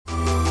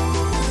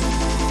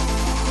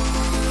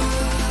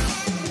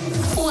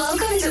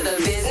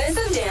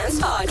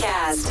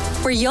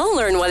where you'll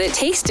learn what it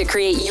takes to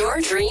create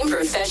your dream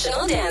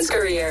professional dance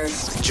career.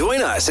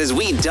 Join us as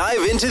we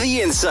dive into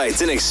the insights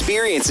and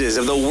experiences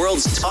of the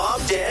world's top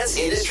dance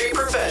industry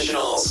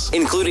professionals,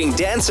 including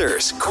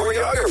dancers,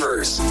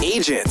 choreographers,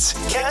 agents,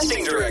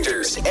 casting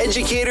directors,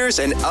 educators,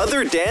 and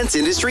other dance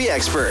industry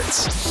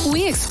experts.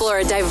 We explore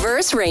a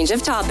diverse range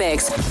of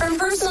topics, from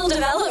personal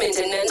development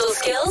and mental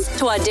skills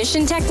to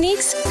audition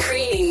techniques,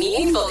 creating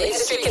meaningful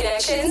industry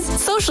connections,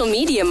 social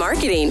media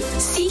marketing,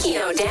 seeking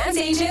out dance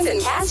agents and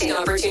casting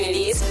opportunities,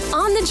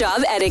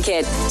 on-the-job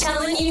etiquette,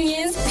 talent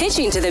unions,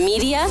 pitching to the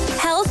media,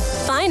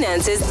 health,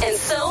 finances, and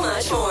so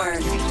much more.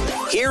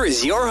 Here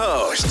is your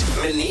host,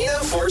 Menina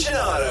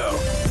Fortunato.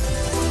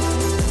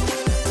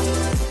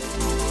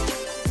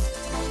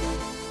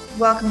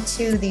 Welcome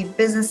to the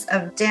Business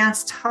of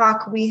Dance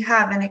Talk. We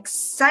have an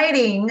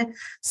exciting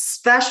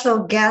special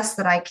guest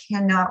that I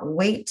cannot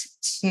wait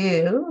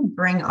to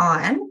bring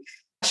on.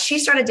 She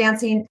started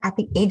dancing at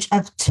the age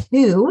of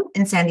 2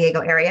 in San Diego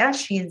area.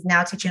 She is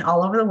now teaching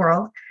all over the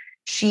world.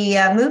 She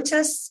moved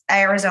to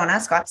Arizona,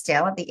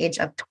 Scottsdale, at the age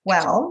of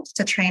 12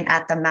 to train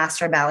at the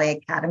Master Ballet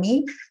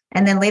Academy,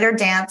 and then later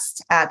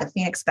danced at the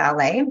Phoenix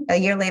Ballet. A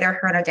year later,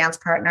 her and her dance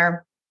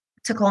partner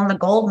took home the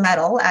gold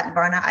medal at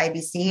Varna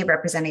IBC,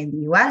 representing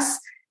the U.S.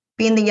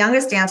 Being the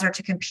youngest dancer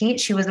to compete,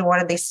 she was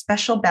awarded the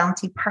Special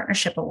Bounty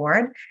Partnership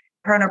Award.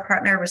 Her and her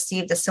partner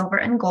received a silver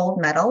and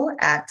gold medal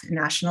at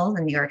Nationals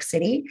in New York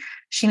City.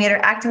 She made her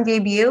acting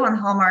debut on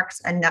Hallmark's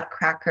A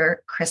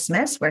Nutcracker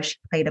Christmas, where she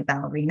played a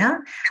ballerina.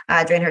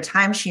 During her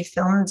time, she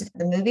filmed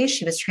the movie.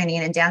 She was training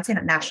and dancing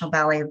at National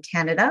Ballet of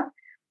Canada.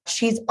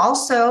 She's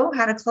also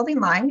had a clothing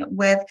line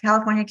with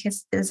California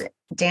Kisses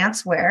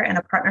Dancewear in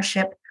a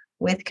partnership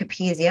with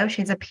Capezio.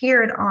 She's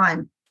appeared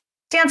on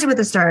Dancing with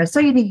the Stars, So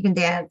You Think You Can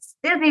Dance,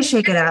 Disney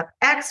Shake It Up,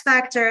 X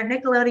Factor,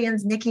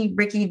 Nickelodeon's Nikki,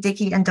 Ricky,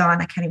 Dickie, and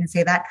Dawn. I can't even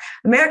say that.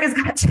 America's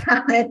Got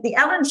Talent, The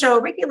Ellen Show,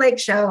 Ricky Lake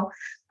Show.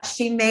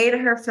 She made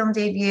her film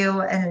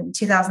debut in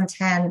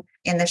 2010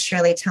 in The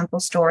Shirley Temple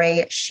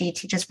Story. She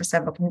teaches for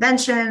several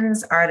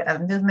conventions, Art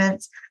of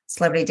Movement,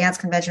 celebrity dance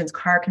conventions,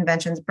 car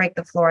conventions, Break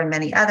the Floor, and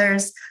many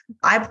others.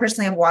 I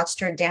personally have watched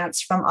her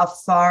dance from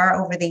afar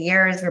over the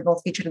years. We're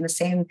both featured in the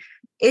same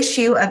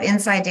issue of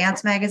Inside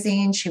Dance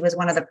magazine. She was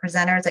one of the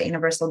presenters at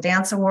Universal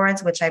Dance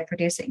Awards, which I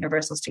produced at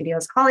Universal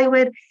Studios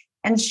Hollywood.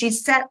 And she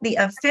set the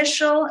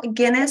official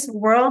Guinness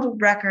World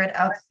Record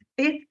of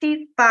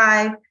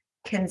 55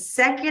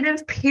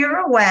 consecutive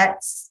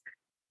pirouettes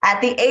at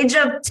the age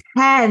of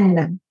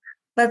 10.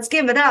 Let's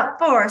give it up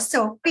for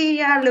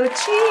Sophia, Lucia.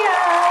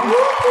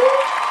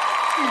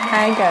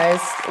 Hi,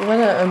 guys. What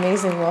an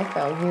amazing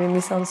welcome. You made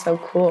me sound so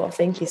cool.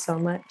 Thank you so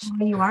much.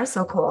 You are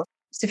so cool.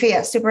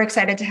 Sophia, super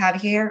excited to have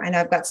you here. I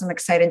know I've got some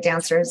excited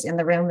dancers in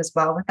the room as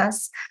well with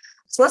us.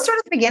 So let's start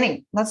at the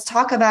beginning. Let's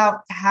talk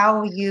about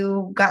how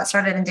you got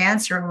started in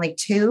dance. You're only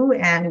 2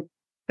 and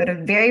got a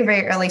very,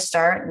 very early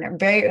start and a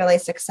very early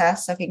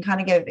success. So if you can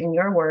kind of give in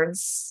your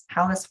words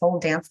how this whole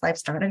dance life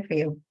started for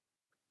you.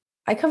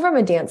 I come from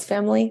a dance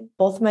family.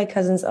 Both of my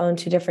cousins own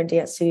 2 different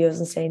dance studios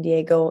in San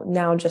Diego,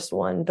 now just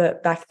one,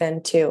 but back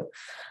then 2.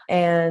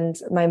 And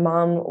my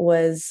mom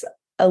was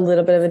a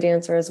little bit of a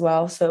dancer as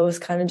well. So it was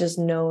kind of just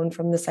known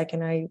from the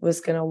second I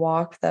was going to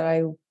walk that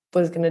I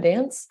was going to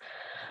dance.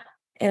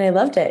 And I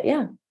loved it.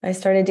 Yeah. I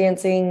started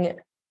dancing,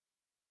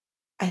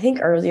 I think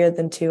earlier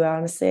than 2,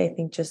 honestly. I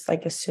think just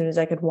like as soon as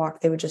I could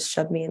walk, they would just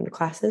shove me into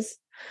classes.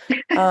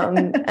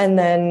 And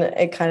then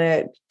it kind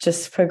of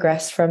just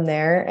progressed from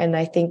there. And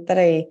I think that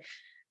I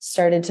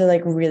started to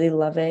like really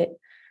love it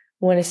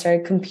when I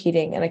started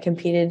competing, and I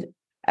competed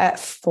at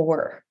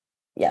 4.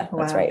 Yeah,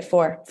 that's right.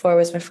 4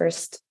 was my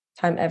first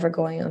time ever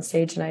going on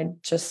stage, and I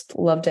just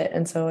loved it.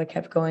 And so I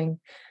kept going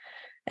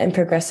and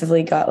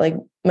progressively got like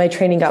my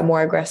training got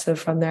more aggressive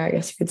from there, I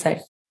guess you could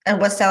say.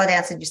 And what style of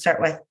dance did you start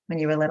with when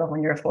you were little,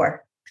 when you were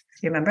 4?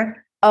 Do you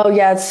remember? Oh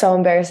yeah, it's so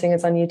embarrassing.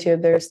 It's on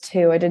YouTube. There's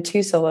 2. I did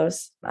 2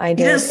 solos. You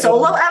did a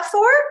solo at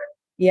 4?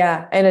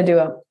 Yeah, and a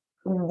duo.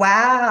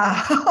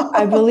 Wow.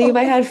 I believe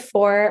I had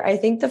 4. I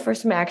think the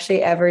first time I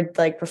actually ever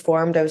like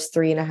performed, I was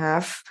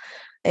 3.5.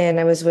 And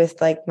I was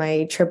with like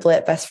my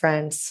triplet best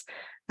friends.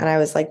 And I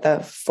was like the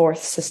 4th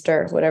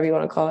sister, whatever you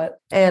want to call it.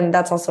 And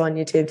that's also on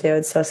YouTube too.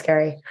 It's so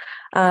scary.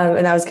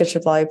 And that was Good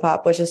Trip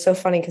Lollipop, which is so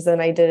funny because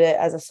then I did it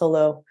as a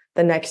solo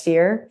the next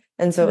year.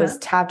 And so it was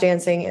tap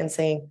dancing and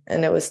singing,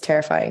 and it was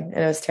terrifying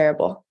and it was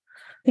terrible.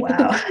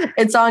 Wow.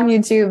 It's on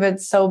YouTube.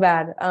 It's so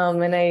bad.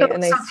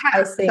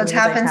 I sing. So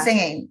tap and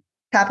singing.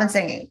 Tap and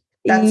singing.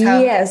 That's how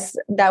yes,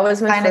 that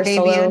was my first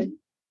solo. Debuted.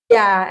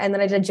 Yeah. And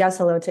then I did jazz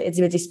solo to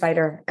Itsy Bitsy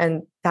Spider,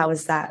 and that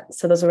was that.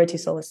 So those were my 2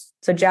 solos.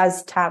 So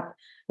jazz, tap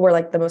were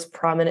like the most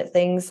prominent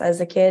things as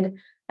a kid.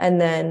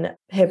 And then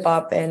hip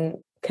hop and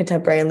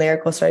contemporary and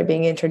lyrical started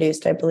being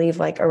introduced, I believe,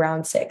 like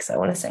around 6, I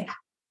want to say.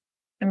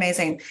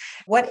 Amazing.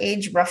 What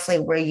age roughly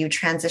were you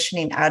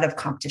transitioning out of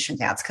competition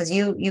dance? Because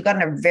you got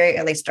in a very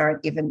early start,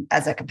 even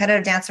as a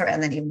competitive dancer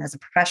and then even as a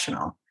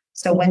professional.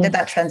 So when did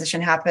that transition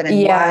happen,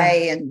 and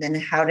why? And then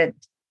how did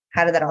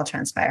that all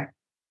transpire?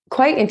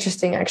 Quite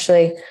interesting,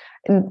 actually.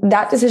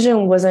 That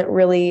decision wasn't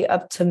really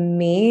up to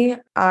me.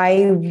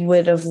 I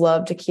would have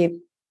loved to keep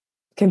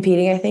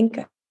competing, I think.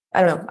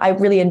 I don't know. I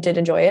really did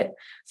enjoy it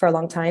for a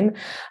long time.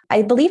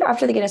 I believe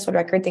after the Guinness World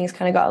Record, things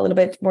kind of got a little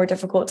bit more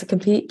difficult to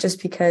compete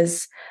just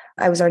because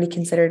I was already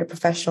considered a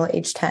professional at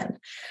age 10.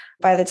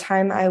 By the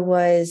time I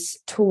was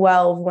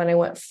 12, when I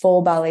went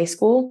full ballet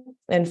school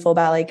and full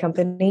ballet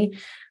company,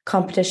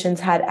 competitions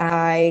had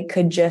I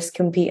could just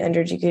compete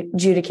under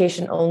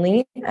adjudication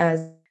only,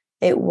 as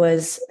it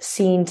was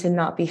seen to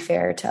not be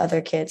fair to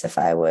other kids if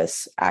I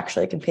was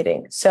actually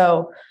competing.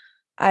 So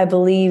I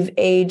believe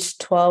age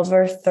 12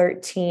 or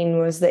 13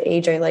 was the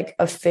age I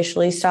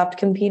officially stopped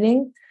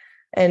competing,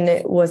 and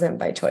it wasn't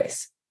by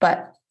choice.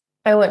 But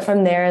I went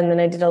from there, and then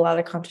I did a lot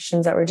of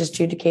competitions that were just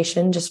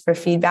adjudication, just for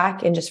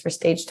feedback and just for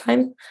stage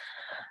time.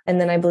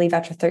 And then I believe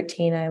after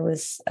 13, I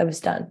was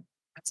done.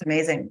 That's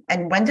amazing.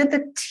 And when did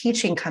the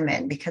teaching come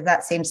in? Because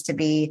that seems to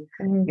be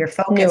your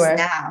focus Newer.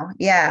 now.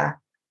 Yeah.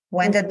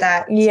 When did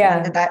that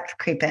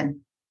creep in?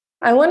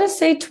 I want to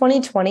say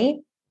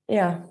 2020.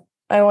 Yeah.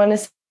 I want to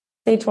say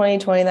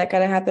 2020 that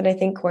kind of happened. I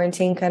think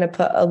quarantine kind of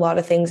put a lot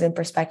of things in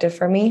perspective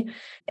for me.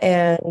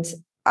 And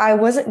I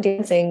wasn't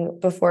dancing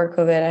before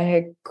COVID. I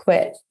had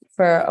quit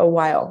for a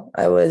while.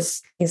 I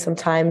was taking some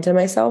time to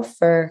myself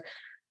for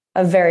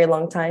a very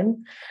long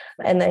time.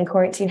 And then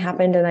quarantine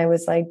happened and I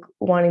was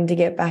wanting to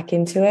get back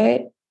into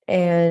it.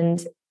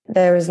 And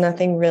there was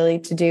nothing really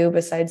to do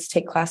besides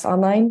take class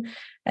online.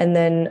 And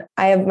then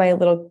I have my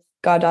little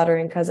goddaughter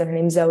and cousin, her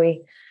name's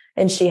Zoe,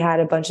 and she had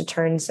a bunch of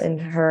turns in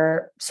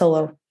her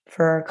solo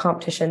for a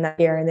competition that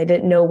year, and they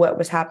didn't know what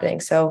was happening.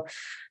 So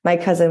my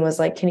cousin was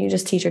like, can you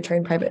just teach her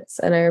turn privates?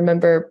 And I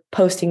remember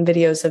posting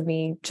videos of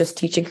me just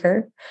teaching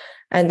her.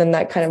 And then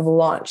that kind of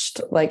launched,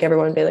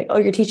 everyone would be like, oh,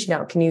 you're teaching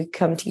now. Can you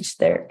come teach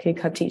there? Can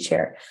you come teach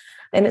here?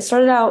 And it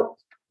started out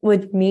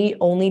with me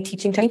only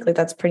teaching technique.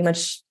 That's pretty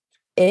much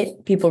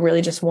it. People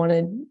really just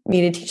wanted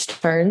me to teach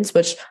turns,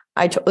 which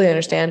I totally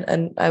understand.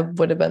 And I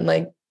would have been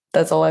like,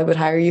 that's all I would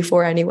hire you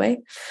for anyway,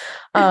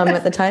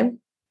 at the time.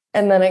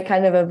 And then it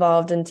kind of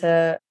evolved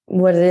into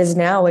what it is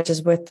now, which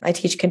is I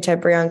teach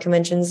contemporary on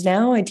conventions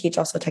now. I teach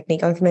also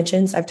technique on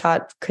conventions. I've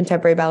taught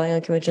contemporary ballet on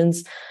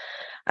conventions.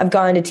 I've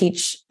gone to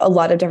teach a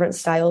lot of different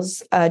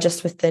styles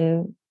just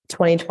within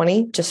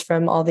 2020, just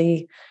from all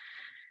the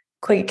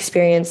quick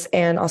experience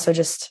and also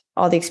just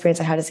all the experience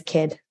I had as a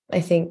kid,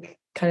 I think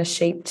kind of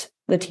shaped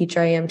the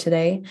teacher I am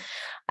today.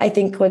 I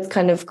think what's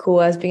kind of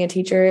cool as being a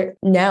teacher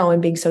now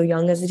and being so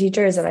young as a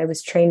teacher is that I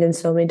was trained in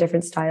so many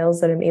different styles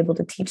that I'm able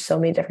to teach so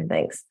many different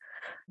things,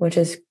 which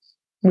is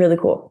really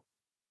cool.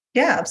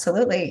 Yeah,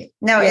 absolutely.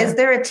 Now, is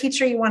there a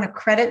teacher you want to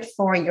credit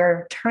for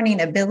your turning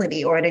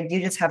ability, or did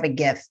you just have a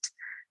gift?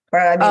 Or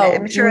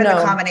I'm sure it's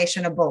a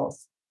combination of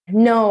both.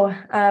 No,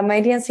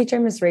 my dance teacher,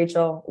 Miss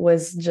Rachel,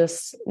 was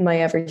just my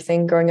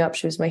everything growing up.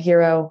 She was my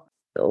hero.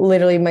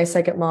 Literally my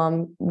second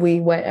mom.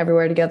 We went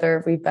everywhere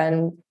together. We've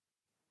been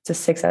to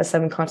 6 out of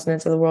 7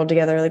 continents of the world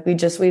together.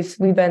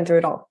 We've been through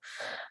it all.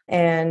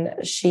 And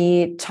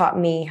she taught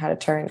me how to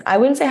turn. I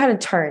wouldn't say how to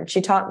turn.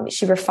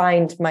 She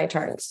refined my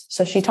turns.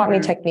 So she taught me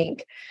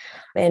technique,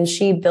 and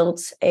she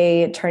built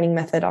a turning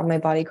method on my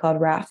body called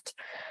Raft.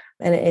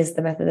 And it is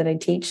the method that I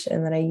teach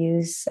and that I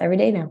use every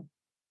day now.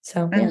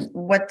 So, yeah.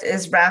 What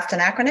is Raft an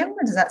acronym?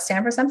 Or does that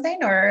stand for something,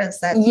 or is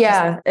that?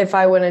 Yeah. If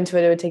I went into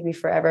it, it would take me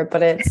forever,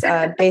 but it's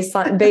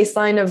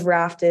baseline of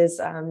Raft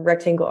is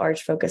rectangle,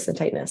 arch, focus, and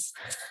tightness.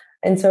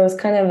 And so it was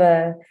kind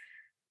of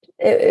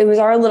it was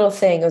our little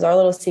thing. It was our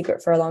little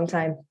secret for a long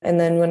time. And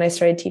then when I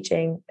started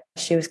teaching,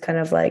 she was kind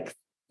of like,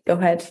 go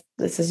ahead,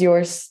 this is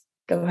yours.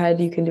 Go ahead.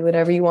 You can do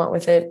whatever you want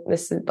with it.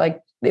 This is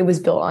it was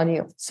built on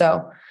you.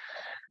 So,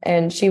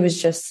 and she was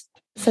just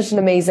such an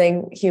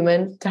amazing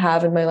human to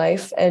have in my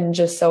life, and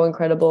just so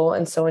incredible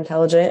and so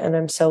intelligent. And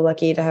I'm so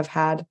lucky to have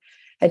had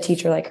a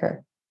teacher like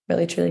her.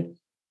 Really, truly.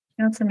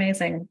 That's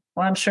amazing.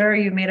 Well, I'm sure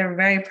you made her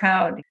very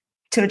proud.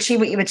 To achieve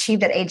what you've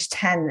achieved at age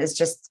 10 is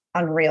just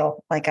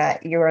unreal.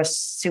 You're a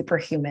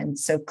superhuman.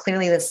 So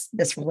clearly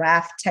this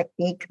Raft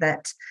technique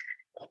that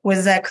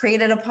was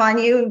created upon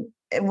you,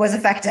 it was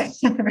effective.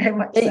 Very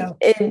much so.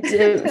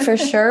 It for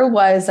sure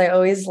was. I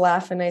always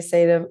laugh and I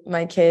say to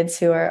my kids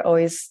who are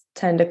always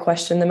tend to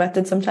question the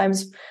method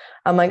sometimes,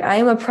 I'm like, I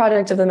am a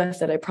product of the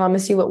method. I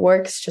promise you it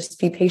works. Just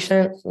be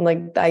patient.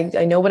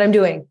 I know what I'm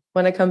doing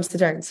when it comes to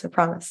turns. I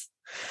promise.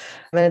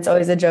 And it's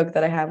always a joke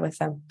that I have with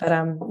them. But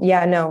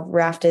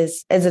Raft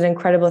is an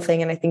incredible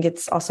thing. And I think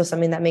it's also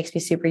something that makes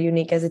me super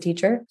unique as a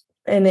teacher.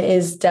 And it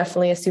is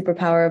definitely a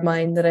superpower of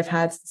mine that I've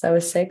had since I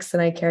was 6,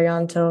 and I carry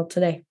on till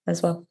today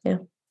as well. Yeah.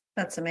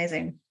 That's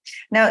amazing.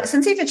 Now,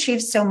 since you've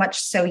achieved so much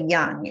so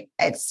young,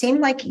 it seemed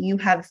like you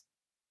have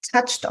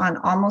touched on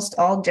almost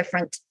all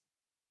different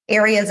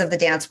areas of the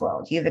dance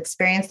world. You've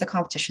experienced the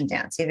competition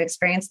dance. You've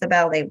experienced the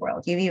ballet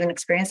world. You've even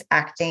experienced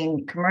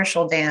acting,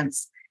 commercial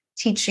dance,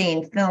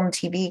 teaching, film,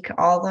 TV,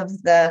 all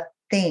of the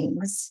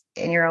things.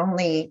 And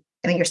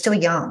you're still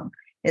young.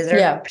 Is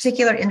there a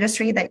particular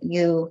industry that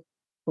you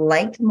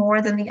liked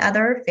more than the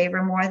other,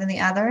 favor more than the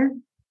other?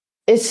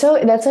 That's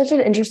such an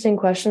interesting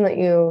question that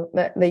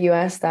you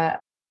asked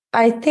that.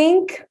 I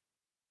think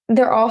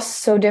they're all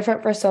so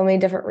different for so many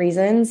different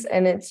reasons.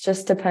 And it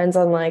just depends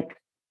on like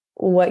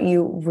what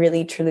you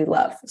really truly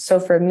love. So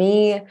for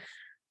me,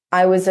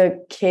 I was a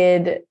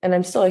kid and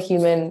I'm still a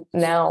human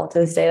now to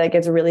this day, like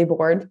gets really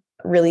bored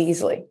really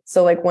easily.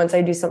 So like once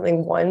I do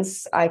something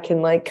once, I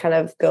can like kind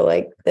of go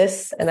like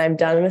this and I'm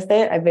done with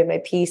it. I've made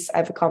my peace.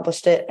 I've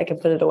accomplished it. I can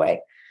put it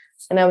away.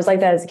 And I was like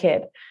that as a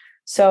kid.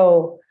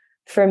 So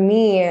for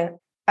me,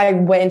 I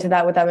went into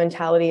that with that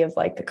mentality of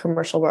like the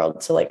commercial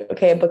world. So like,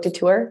 okay, I booked a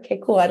tour. Okay,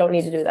 cool. I don't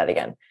need to do that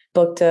again.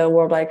 Booked a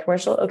worldwide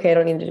commercial. Okay, I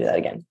don't need to do that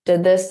again.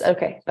 Did this.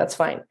 Okay, that's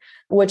fine.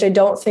 Which I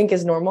don't think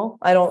is normal.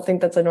 I don't think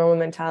that's a normal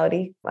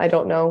mentality. I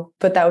don't know,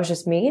 but that was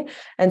just me.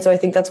 And so I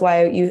think that's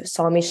why you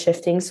saw me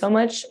shifting so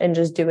much and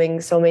just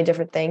doing so many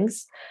different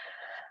things.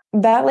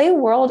 Ballet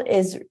world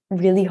is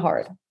really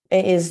hard.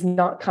 It is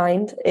not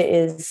kind. It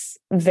is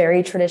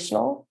very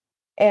traditional.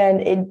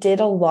 And it did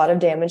a lot of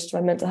damage to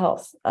my mental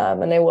health.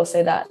 And I will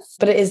say that.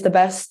 But it is the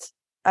best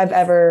I've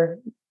ever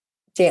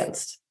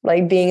danced.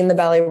 Like being in the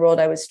ballet world,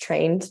 I was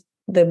trained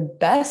the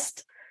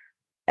best.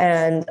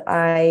 And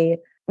I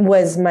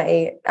was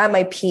at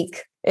my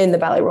peak in the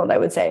ballet world, I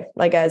would say.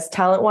 Like as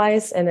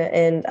talent-wise and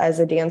as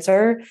a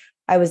dancer,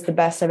 I was the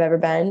best I've ever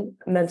been.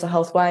 Mental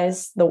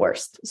health-wise, the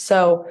worst.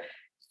 So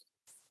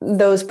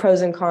those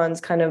pros and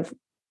cons kind of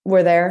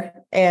were there.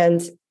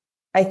 And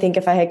I think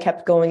if I had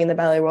kept going in the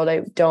ballet world, I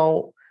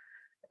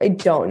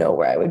don't know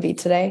where I would be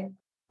today.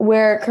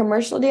 Where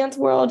commercial dance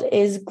world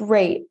is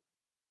great.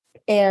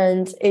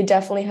 And it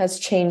definitely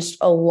has changed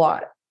a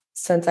lot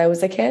since I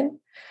was a kid.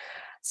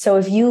 So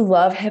if you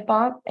love hip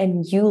hop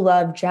and you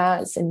love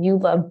jazz and you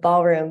love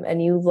ballroom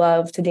and you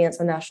love to dance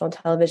on national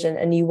television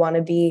and you want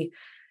to be,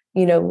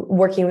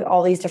 working with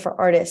all these different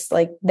artists,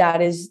 like that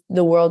is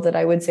the world that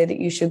I would say that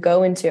you should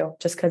go into,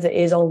 just because it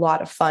is a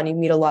lot of fun. You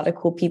meet a lot of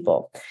cool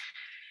people.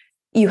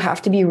 You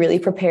have to be really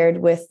prepared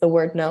with the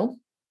word no.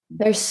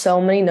 There's so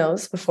many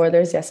no's before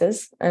there's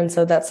yeses. And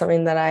so that's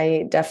something that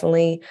I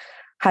definitely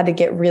had to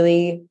get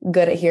really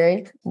good at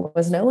hearing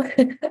was no.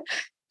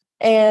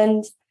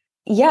 And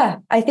yeah,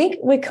 I think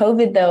with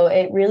COVID though,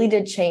 it really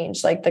did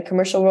change. Like the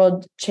commercial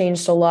world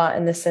changed a lot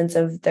in the sense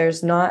of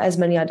there's not as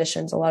many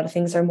auditions. A lot of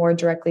things are more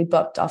directly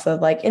booked off of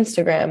like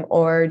Instagram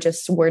or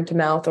just word to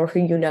mouth or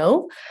who you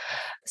know.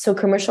 So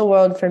commercial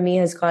world for me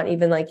has gotten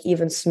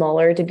even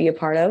smaller to be a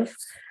part of.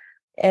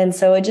 And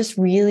so it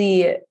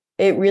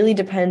really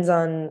depends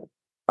on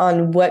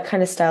what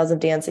kind of styles of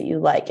dance that you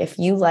like. If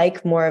you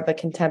like more of a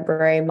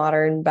contemporary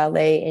modern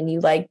ballet and you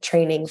like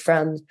training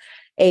from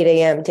 8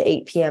 a.m. to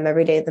 8 p.m.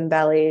 every day, then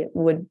ballet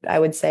I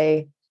would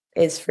say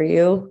is for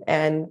you.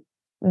 And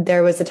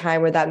there was a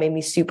time where that made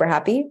me super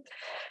happy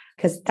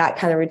because that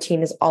kind of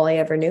routine is all I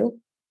ever knew.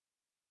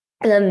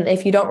 And then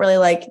if you don't really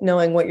like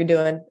knowing what you're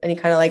doing and you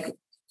kind of like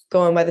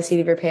going by the seat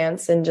of your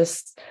pants and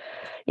just,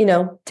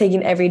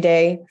 taking every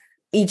day,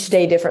 each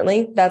day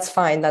differently, that's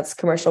fine. That's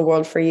commercial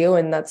world for you.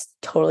 And that's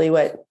totally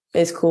what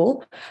is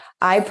cool.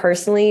 I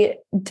personally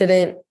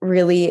didn't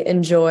really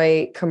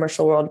enjoy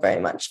commercial world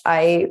very much.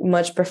 I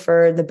much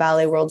prefer the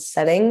ballet world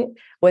setting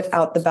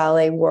without the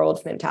ballet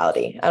world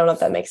mentality. I don't know if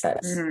that makes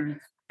sense,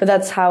 but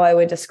that's how I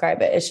would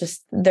describe it. It's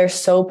just, they're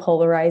so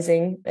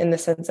polarizing in the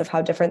sense of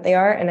how different they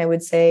are. And I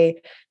would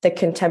say the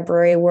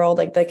contemporary world,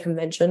 like the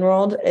convention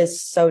world,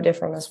 is so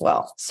different as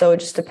well. So it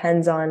just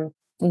depends on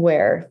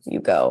where you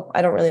go.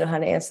 I don't really know how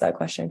to answer that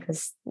question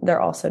because they're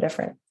all so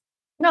different.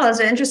 No,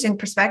 those are interesting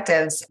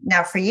perspectives.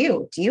 Now for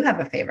you, do you have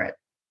a favorite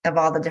of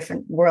all the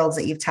different worlds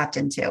that you've tapped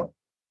into?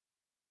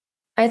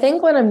 I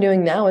think what I'm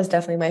doing now is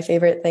definitely my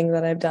favorite thing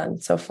that I've done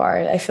so far.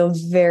 I feel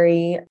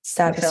very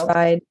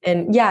satisfied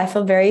and I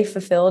feel very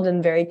fulfilled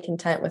and very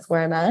content with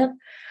where I'm at.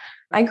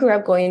 I grew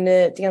up going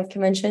to dance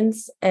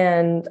conventions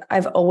and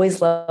I've always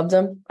loved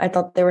them. I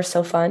thought they were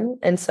so fun.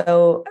 And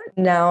so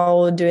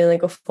now doing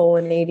like a full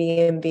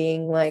 180 and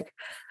being like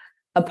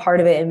a part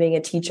of it and being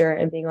a teacher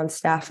and being on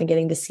staff and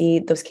getting to see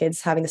those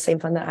kids having the same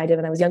fun that I did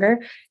when I was younger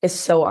is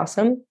so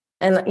awesome.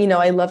 And,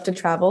 I love to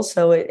travel.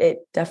 So it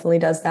definitely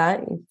does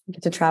that. You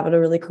get to travel to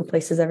really cool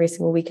places every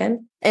single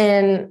weekend.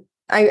 And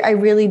I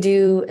really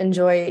do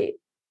enjoy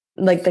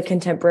like the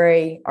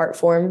contemporary art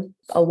form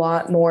a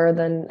lot more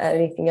than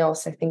anything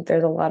else. I think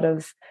there's a lot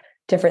of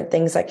different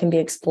things that can be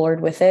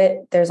explored with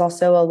it. There's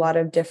also a lot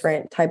of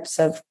different types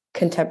of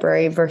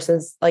contemporary there's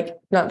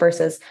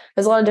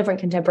a lot of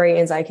different contemporary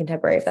and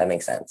contemporary, if that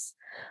makes sense.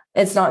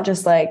 It's not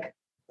just like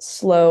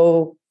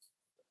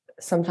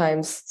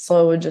sometimes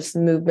slow just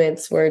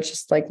movements where it's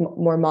just like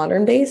more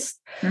modern based.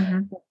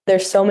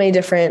 There's so many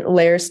different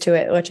layers to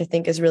it, which I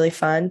think is really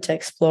fun to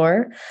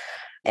explore.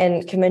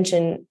 And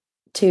convention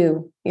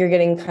too, you're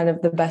getting kind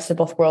of the best of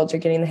both worlds. You're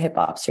getting the hip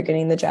hops, you're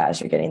getting the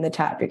jazz, you're getting the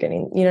tap, you're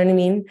getting, you know what I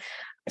mean?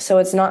 So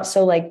it's not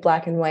so like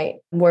black and white,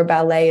 where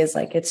ballet is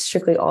like, it's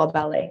strictly all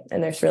ballet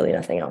and there's really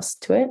nothing else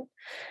to it.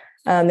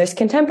 There's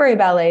contemporary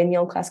ballet and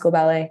neoclassical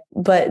ballet,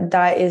 but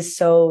that is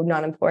so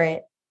not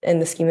important in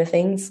the scheme of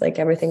things. Like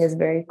everything is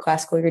very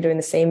classical. You're doing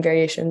the same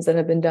variations that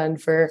have been done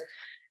for,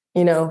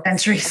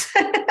 centuries.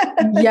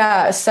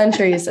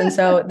 centuries. And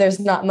so there's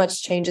not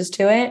much changes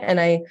to it. And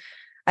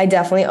I I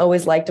definitely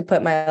always like to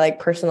put my like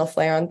personal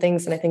flair on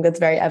things. And I think that's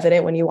very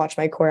evident when you watch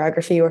my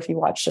choreography or if you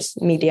watch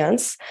just me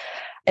dance.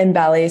 And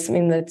ballet is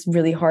something that's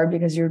really hard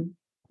because you're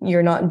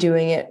not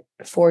doing it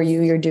for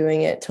you. You're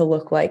doing it to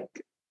look like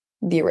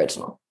the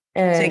original.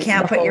 And so you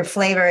can't put your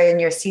flavor and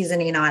your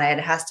seasoning on it.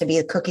 It has to be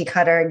a cookie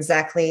cutter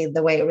exactly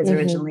the way it was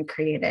originally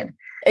created.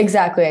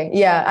 Exactly.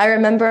 Yeah. I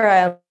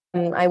remember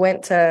I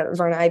went to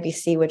Varna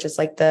IBC, which is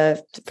like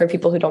for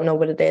people who don't know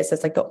what it is,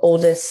 it's like the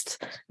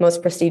oldest,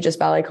 most prestigious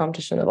ballet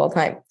competition of all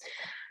time.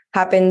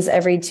 Happens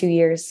every 2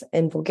 years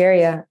in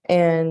Bulgaria.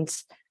 And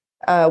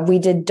we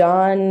did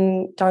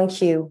Don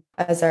Q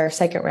as our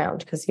second round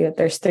because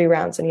there's 3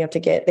 rounds and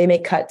they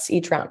make cuts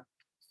each round.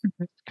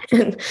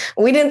 And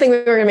we didn't think we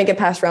were going to make it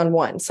past round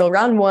 1. So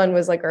round 1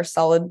 was like our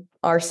solid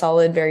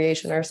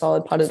variation, our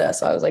solid pas de deux.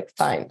 So I was like,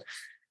 fine.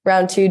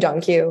 Round 2,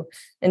 Don Q.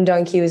 And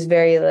Don Q is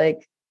very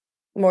like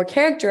more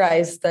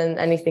characterized than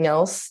anything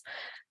else.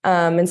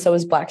 And so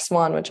was Black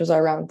Swan, which was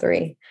our round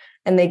 3.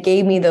 And they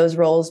gave me those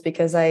roles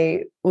because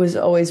I was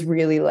always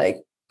really like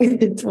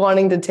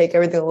wanting to take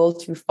everything a little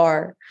too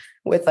far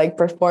with like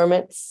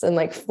performance and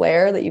like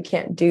flair that you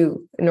can't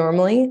do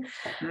normally.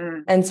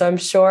 And so I'm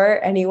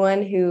sure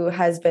anyone who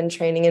has been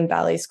training in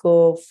ballet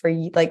school for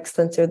like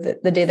since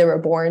the day they were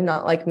born,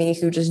 not like me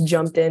who just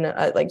jumped in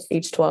at like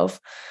age 12,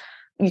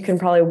 you can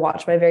probably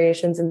watch my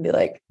variations and be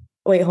like,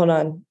 wait, hold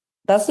on.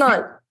 That's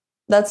probably,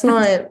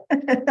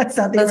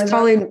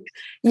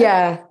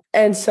 yeah.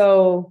 And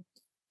so,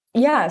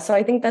 yeah. So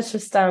I think that's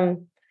just,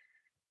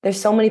 there's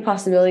so many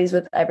possibilities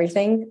with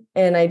everything.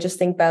 And I just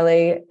think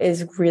ballet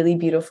is really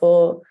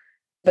beautiful,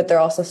 but they're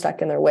also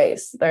stuck in their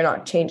ways. They're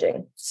not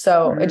changing.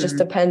 So it just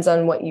depends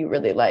on what you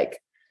really like.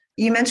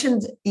 You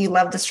mentioned you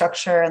love the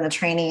structure and the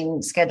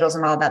training schedules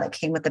and all that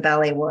came with the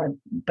ballet world,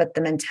 but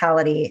the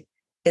mentality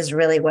is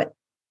really what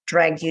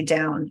dragged you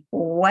down.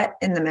 What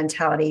in the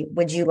mentality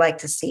would you like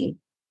to see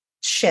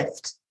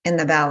shift in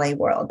the ballet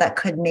world that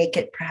could make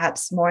it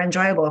perhaps more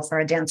enjoyable for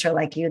a dancer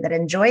like you that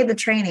enjoyed the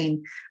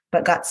training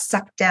but got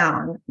sucked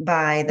down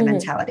by the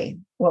mentality?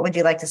 What would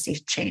you like to see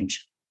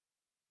change?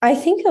 I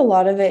think a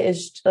lot of it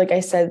is, like I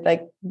said,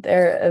 like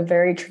they're a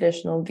very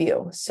traditional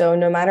view. So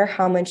no matter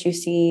how much you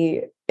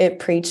see it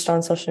preached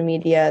on social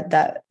media,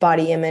 that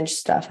body image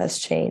stuff has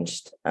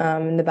changed.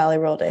 In the ballet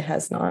world, it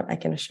has not, I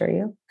can assure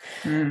you.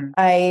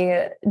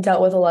 I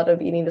dealt with a lot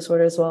of eating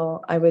disorders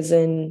while I was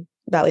in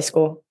ballet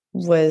school,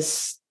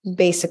 was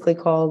basically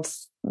called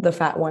the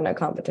fat one at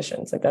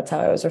competitions. Like that's how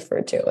I was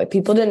referred to. Like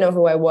people didn't know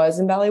who I was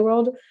in ballet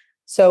world.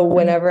 So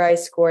whenever I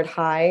scored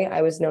high,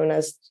 I was known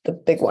as the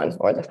big one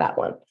or the fat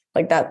one.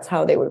 Like that's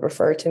how they would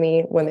refer to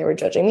me when they were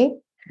judging me.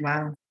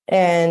 Wow.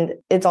 And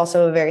it's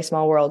also a very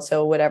small world.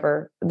 So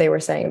whatever they were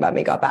saying about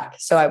me got back.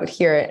 So I would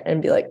hear it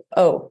and be like,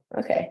 oh,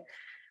 okay.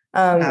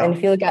 Wow. And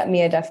if you look at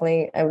me,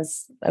 I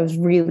was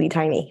really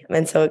tiny.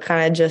 And so it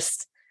kind of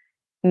just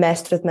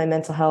messed with my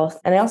mental health.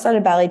 And I also had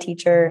a ballet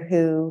teacher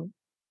who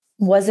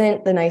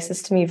wasn't the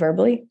nicest to me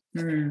verbally.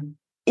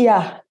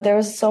 Yeah, there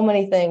was so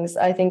many things.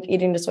 I think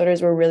eating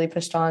disorders were really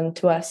pushed on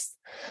to us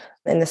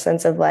in the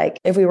sense of like,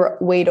 if we were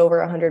weighed over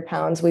 100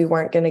 pounds, we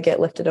weren't going to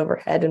get lifted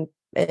overhead in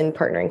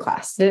partnering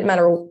class. It didn't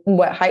matter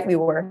what height we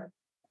were,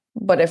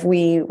 but if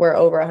we were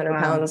over 100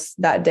 pounds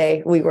that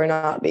day, we were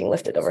not being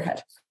lifted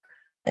overhead.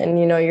 And,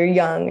 you know, you're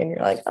young and you're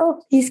like,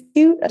 oh, he's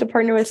cute. I had to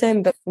partner with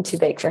him, but I'm too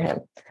big for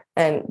him.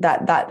 And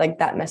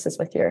that messes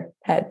with your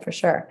head for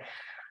sure.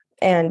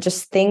 And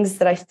just things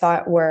that I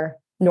thought were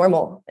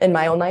normal in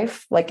my own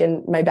life, like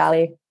in my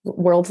ballet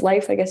world's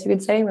life, I guess you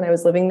could say, when I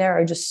was living there,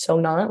 are just so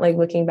not, like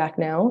looking back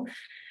now.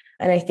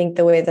 And I think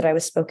the way that I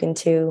was spoken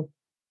to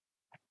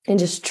and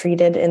just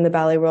treated in the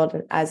ballet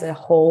world as a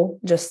whole,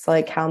 just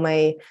like how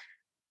my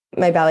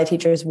ballet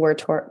teachers were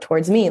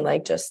towards me,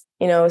 like just,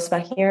 you know,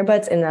 smacking our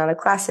butts in and out of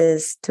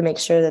classes to make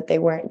sure that they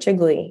weren't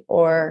jiggly,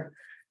 or,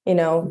 you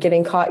know,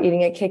 getting caught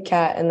eating a Kit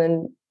Kat and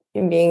then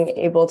being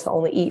able to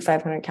only eat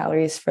 500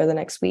 calories for the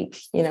next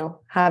week, you know,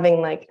 having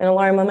like an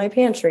alarm on my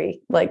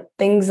pantry, like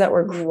things that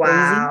were crazy.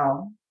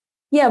 Wow.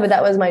 Yeah, but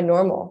that was my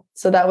normal.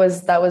 So that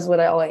was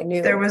all I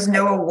knew. There was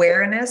no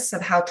awareness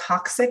of how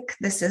toxic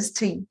this is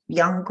to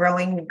young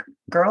growing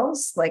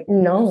girls. Like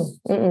no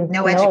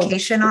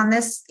education on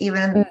this,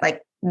 even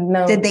like,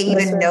 no. Did they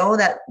even know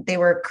that they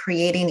were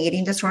creating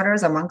eating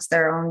disorders amongst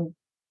their own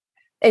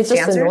It's just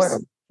dancers? the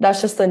norm. That's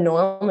just the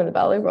norm in the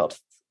ballet world.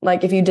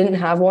 Like if you didn't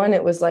have one,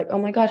 it was like, oh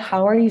my God,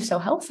 how are you so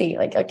healthy?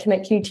 Like, can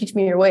you teach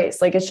me your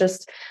ways? Like, it's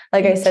just,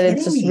 like I said,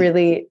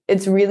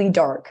 it's really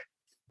dark.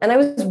 And I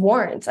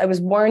was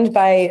warned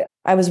by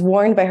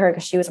her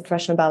because she was a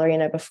professional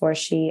ballerina before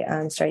she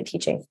started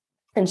teaching.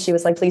 And she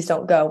was like, please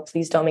don't go.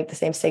 Please don't make the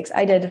same mistakes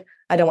I did.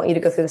 I don't want you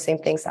to go through the same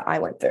things that I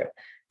went through.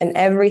 And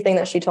everything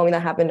that she told me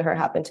that happened to her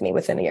happened to me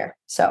within a year.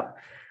 So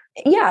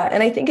yeah.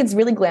 And I think it's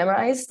really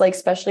glamorized, like,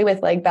 especially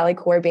with like ballet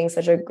core being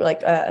such a,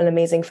 like an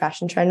amazing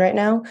fashion trend right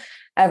now.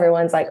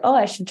 Everyone's like, oh,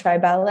 I should try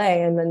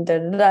ballet. And then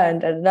da-da-da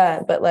and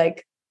da-da-da. But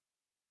like,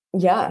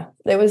 yeah,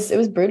 it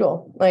was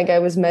brutal. Like I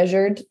was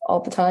measured all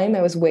the time.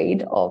 I was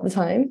weighed all the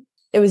time.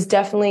 It was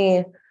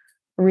definitely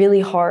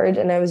really hard.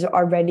 And I was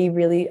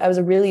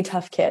a really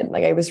tough kid.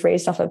 Like I was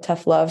raised off of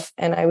tough love.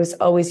 And I was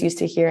always used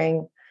to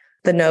hearing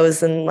the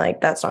no's and like,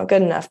 that's not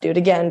good enough. Do it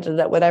again, do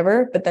that,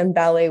 whatever. But then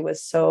ballet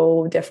was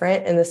so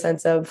different in the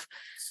sense of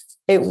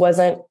it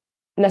wasn't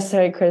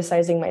necessarily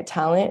criticizing my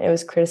talent. It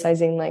was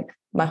criticizing like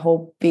my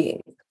whole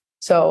being.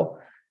 So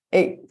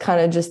it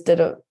kind of just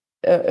it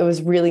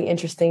was really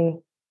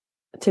interesting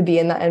to be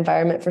in that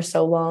environment for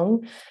so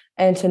long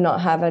and to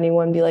not have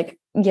anyone be like,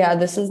 yeah,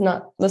 this is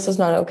not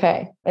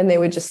okay. And they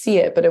would just see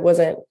it, but it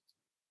wasn't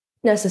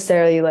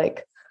necessarily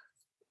like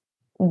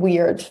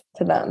weird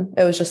to them.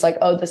 It was just like,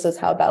 oh, this is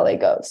how ballet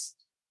goes.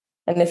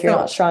 And if you're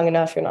not strong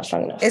enough, you're not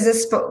strong enough. Is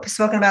this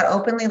spoken about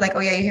openly? Like, oh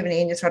yeah, you have an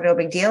eating disorder, no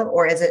big deal?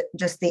 Or is it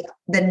just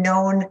the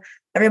known,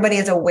 everybody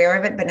is aware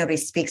of it, but nobody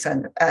speaks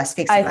about it?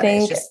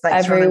 It's just like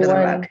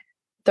everyone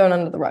thrown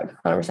under the rug,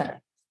 100%.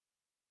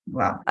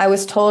 Wow. I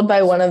was told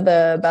by one of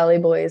the ballet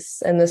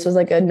boys, and this was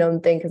like a known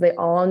thing because they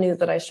all knew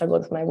that I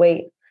struggled with my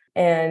weight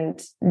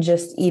and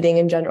just eating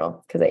in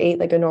general because I ate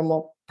like a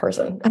normal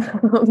person.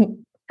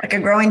 Like a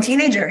growing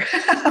teenager.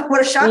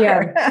 What a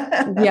shocker.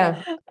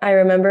 Yeah. I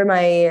remember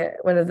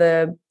one of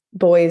the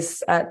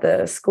boys at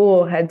the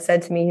school had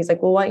said to me, he's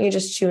like, well, why don't you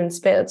just chew and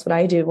spit? That's what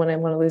I do when I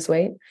want to lose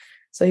weight.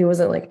 So he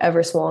wasn't like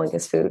ever swallowing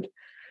his food.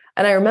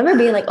 And I remember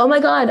being like, oh my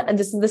God, and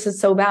this is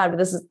so bad.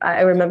 But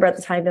I remember at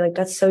the time being like,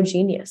 that's so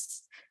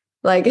genius.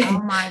 Like,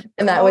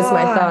 and that was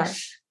my thought.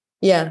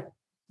 Yeah.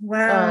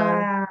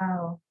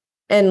 Wow.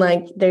 And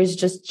like, there's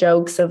just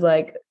jokes of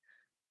like,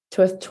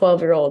 to a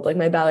 12-year-old, like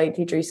my ballet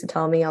teacher used to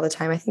tell me all the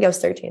time, I think I was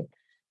 13.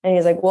 And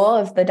he's like, well,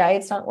 if the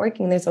diet's not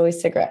working, there's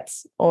always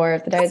cigarettes. Or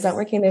if the diet's not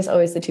working, there's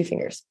always the 2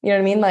 fingers. You know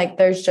what I mean? Like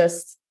there's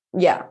just,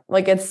 yeah,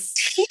 like it's.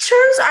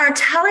 Teachers are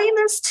telling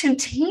this to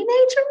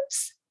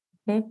teenagers?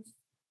 Mm-hmm.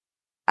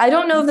 I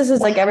don't know if this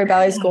is like every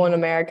ballet school in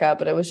America,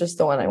 but it was just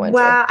the one I went to.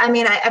 Well, I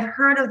mean, I've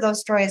heard of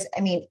those stories.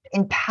 I mean,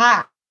 in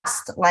past,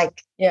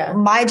 like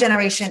my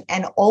generation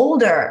and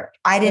older,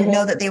 I didn't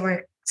know that they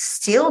were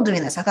still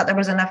doing this. I thought there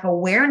was enough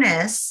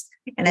awareness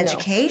and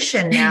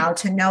education now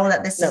to know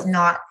that this is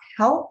not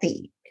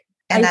healthy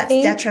and that's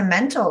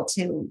detrimental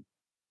to.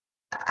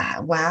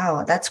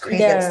 Wow, that's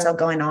crazy. That's still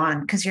going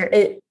on because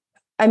that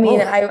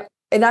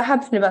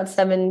happened about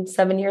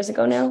seven years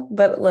ago now.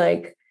 But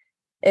like,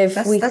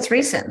 that's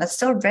recent. That's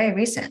still very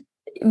recent.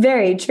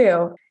 Very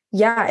true.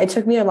 Yeah, it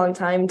took me a long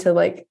time to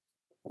like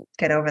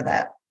get over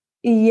that.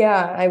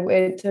 Yeah,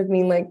 it took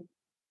me like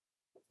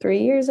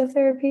 3 years of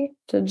therapy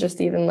to just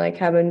even like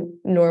have a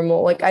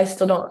normal, like I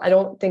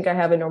don't think I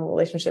have a normal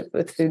relationship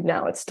with food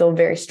now. It's still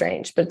very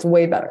strange, but it's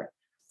way better.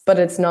 But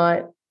it's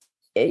not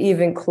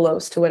even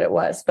close to what it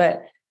was.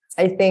 But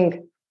I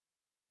think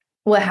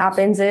what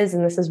happens is,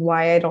 and this is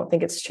why I don't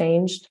think it's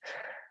changed.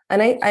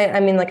 And I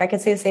mean, like I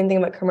could say the same thing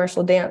about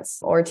commercial dance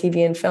or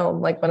TV and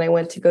film. Like when I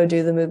went to go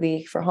do the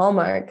movie for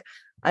Hallmark,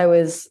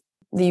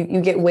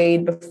 you get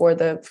weighed before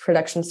the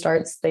production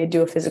starts. They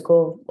do a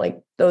physical,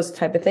 like those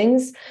type of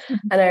things.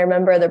 Mm-hmm. And I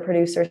remember the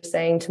producer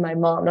saying to my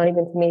mom, not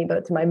even to me,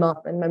 but to my mom,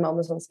 and my mom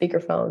was on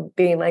speakerphone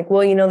being like,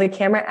 well, you know, the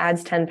camera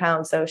adds 10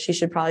 pounds. So she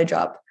should probably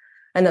drop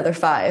another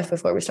 5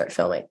 before we start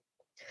filming.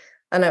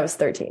 And I was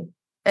 13.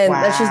 And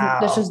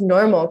that's just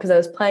normal because I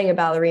was playing a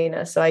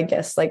ballerina. So I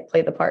guess like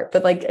play the part,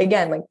 but like,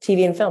 again, like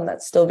TV and film,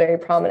 that's still very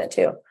prominent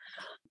too.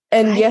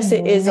 And yes,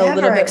 it is a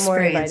little bit more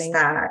inviting.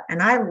 That.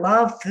 And I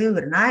love food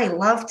and I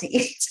love to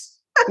eat.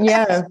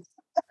 Yeah.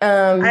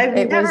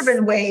 I've never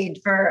been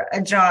weighed for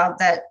a job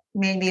that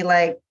made me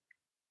like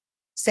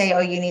say, oh,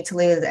 you need to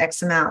lose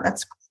X amount.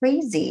 That's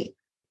crazy.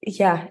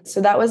 Yeah.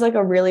 So that was like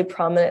a really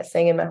prominent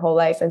thing in my whole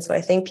life. And so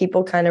I think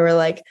people kind of were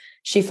like,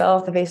 she fell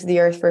off the face of the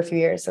earth for a few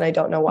years and I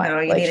don't know why. No,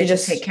 you like, need to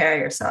just take care of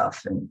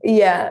yourself.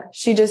 Yeah.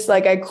 She just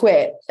like, I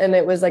quit. And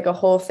it was like a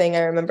whole thing.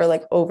 I remember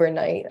like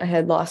overnight, I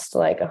had lost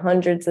like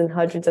hundreds and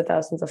hundreds of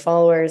thousands of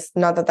followers.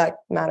 Not that that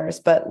matters,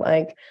 but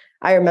like,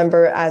 I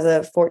remember as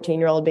a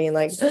 14-year-old being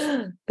like,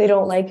 they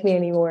don't like me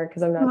anymore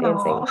because I'm not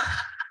dancing.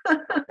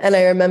 And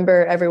I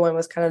remember everyone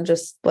was kind of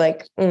just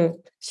like,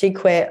 she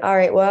quit. All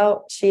right,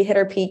 well, she hit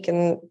her peak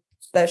and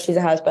that she's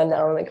a husband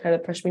now, and they kind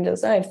of pushed me to the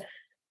side.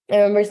 I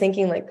remember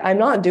thinking like, I'm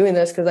not doing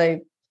this because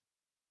I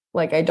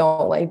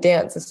don't like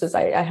dance. It's just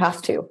I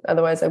have to,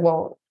 otherwise I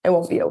won't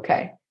be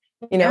okay.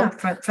 You know,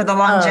 for the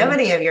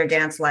longevity of your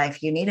dance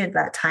life, you needed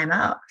that time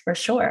out for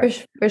sure.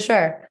 For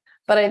sure.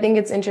 But I think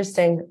it's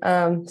interesting.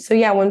 So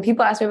yeah, when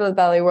people ask me about the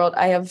ballet world,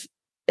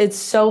 it's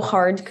so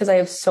hard because I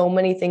have so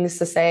many things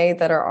to say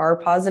that are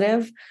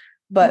positive,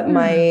 but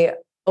my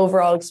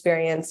overall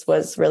experience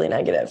was really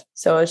negative.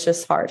 So it's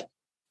just hard.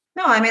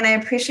 No, I mean, I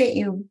appreciate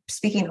you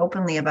speaking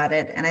openly about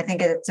it. And I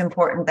think it's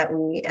important that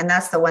and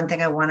that's the one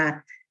thing I want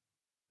to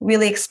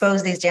really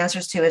expose these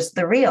dancers to is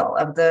the real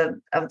of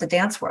the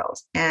dance world.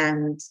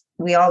 And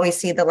we always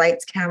see the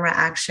lights, camera,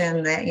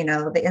 action, that, you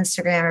know, the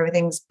Instagram,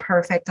 everything's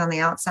perfect on the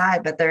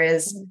outside, but there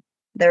is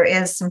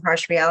some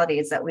harsh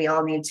realities that we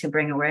all need to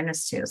bring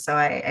awareness to. So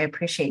I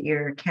appreciate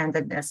your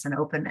candidness and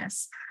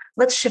openness.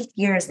 let's shift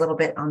gears a little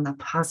bit on the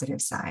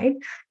positive side.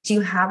 Do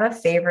you have a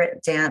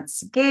favorite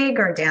dance gig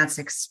or dance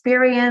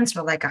experience,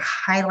 or like a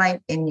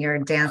highlight in your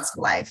dance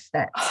life?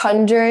 That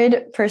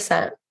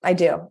 100%. I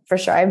do, for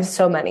sure. I have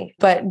so many.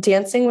 But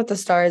Dancing with the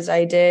Stars,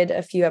 I did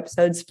a few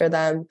episodes for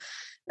them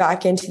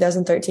back in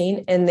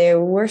 2013, and they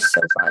were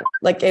so fun.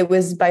 Like, it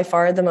was by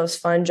far the most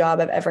fun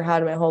job I've ever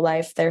had in my whole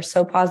life. They're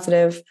so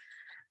positive.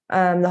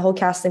 The whole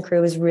cast and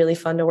crew was really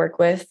fun to work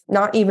with.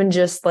 Not even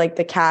just like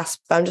the cast,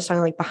 but I'm just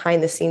talking like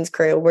behind the scenes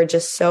crew. We're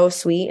just so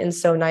sweet and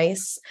so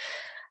nice.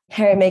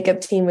 Hair and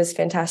makeup team was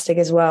fantastic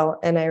as well.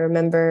 And I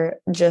remember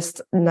just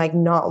like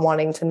not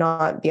wanting to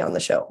not be on the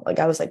show. Like,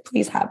 I was like,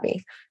 please have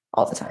me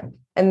all the time.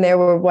 And they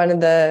were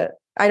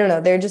I don't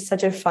know, they're just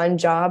such a fun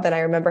job. And I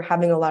remember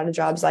having a lot of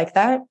jobs like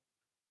that.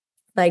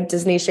 Like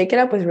Disney Shake It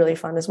Up was really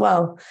fun as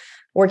well.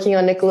 Working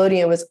on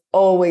Nickelodeon was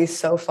always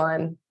so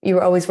fun. You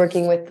were always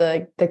working with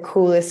the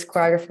coolest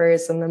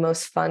choreographers and the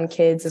most fun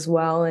kids as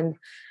well. And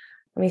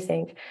let me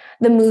think.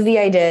 The movie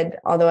I did,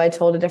 although I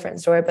told a different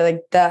story, but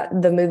like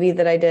the movie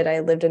that I did, I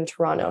lived in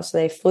Toronto. So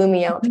they flew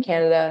me out to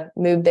Canada,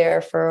 moved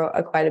there for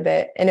quite a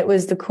bit. And it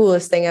was the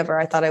coolest thing ever.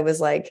 I thought I was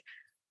like,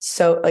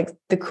 so like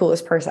the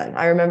coolest person.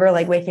 I remember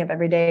like waking up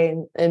every day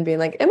and being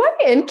like, am I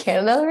in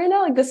Canada right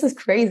now? Like, this is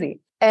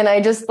crazy. And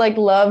I just like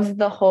love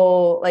the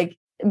whole like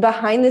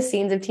behind the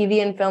scenes of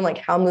TV and film, like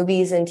how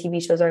movies and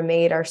TV shows are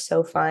made are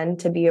so fun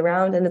to be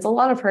around. And it's a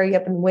lot of hurry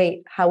up and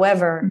wait.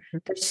 However,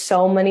 there's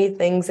so many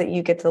things that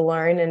you get to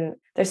learn, and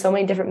there's so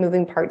many different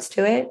moving parts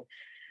to it.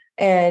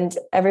 And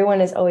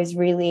everyone is always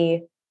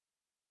really,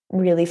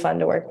 really fun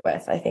to work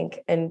with, I think,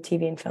 in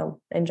TV and film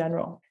in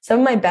general. Some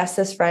of my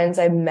bestest friends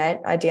I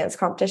met at dance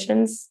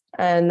competitions.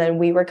 And then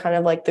we were kind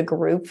of like the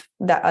group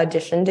that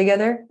auditioned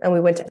together, and we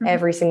went to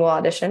every single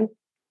audition.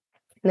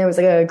 And there was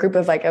like a group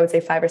of like, I would say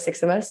 5 or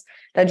 6 of us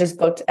that just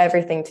booked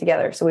everything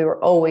together. So we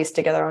were always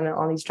together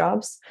on these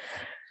jobs.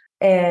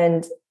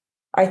 And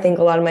I think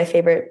a lot of my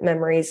favorite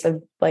memories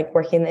of like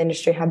working in the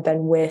industry have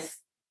been with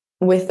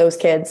those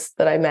kids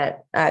that I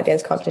met at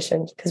dance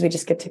competitions, because we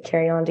just get to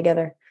carry on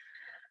together.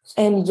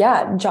 And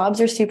yeah,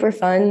 jobs are super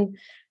fun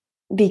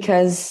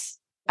because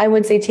I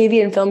would say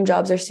TV and film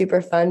jobs are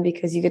super fun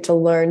because you get to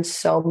learn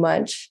so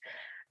much.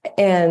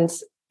 And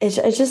it's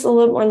just a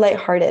little more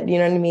lighthearted, you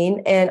know what I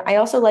mean? And I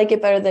also like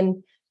it better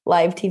than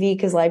live TV,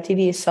 because live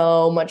TV is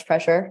so much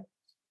pressure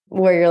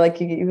where you're like,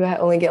 you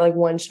only get like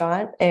one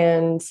shot,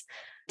 and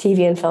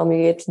TV and film,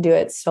 you get to do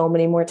it so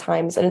many more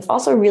times. And it's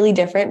also really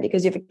different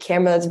because you have a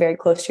camera that's very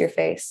close to your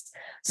face.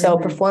 So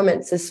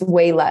performance is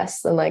way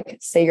less than like,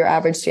 say, your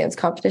average dance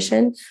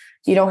competition.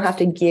 You don't have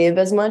to give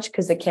as much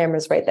because the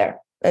camera's right there.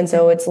 And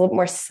so it's a little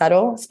more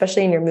subtle,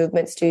 especially in your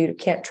movements too. You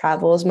can't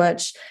travel as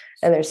much,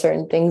 and there's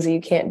certain things that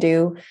you can't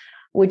do,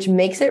 which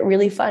makes it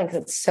really fun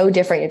because it's so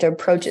different. You have to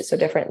approach it so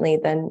differently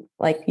than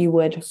like you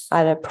would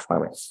at a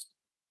performance.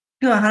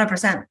 No,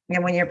 100%.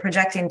 And when you're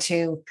projecting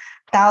to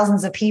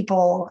thousands of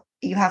people,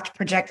 you have to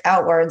project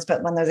outwards.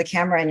 But when there's a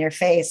camera in your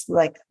face,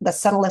 like the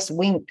subtlest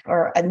wink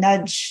or a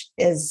nudge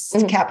is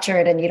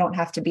captured, and you don't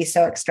have to be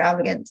so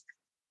extravagant.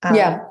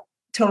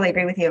 Totally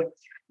agree with you.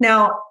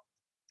 Now,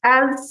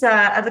 as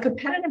a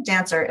competitive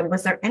dancer,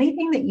 was there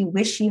anything that you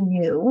wish you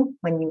knew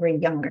when you were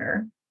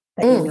younger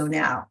that you know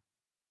now?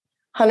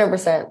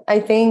 100%. I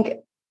think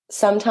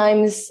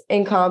sometimes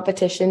in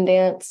competition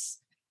dance,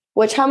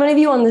 which how many of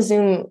you on the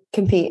Zoom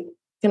compete?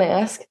 Can I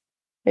ask?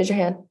 Raise your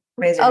hand.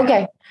 Raise your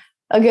hand.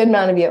 A good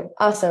amount of you.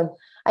 Awesome.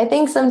 I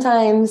think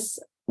sometimes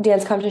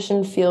dance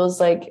competition feels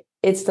like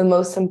it's the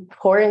most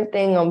important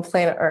thing on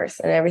planet Earth,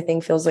 and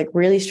everything feels like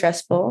really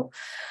stressful.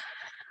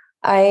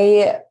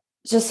 I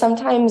just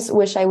sometimes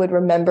wish I would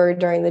remember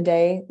during the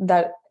day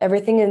that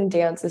everything in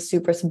dance is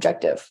super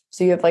subjective.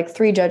 So you have like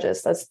 3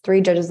 judges. That's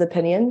 3 judges'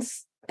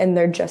 opinions, and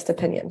they're just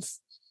opinions.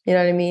 You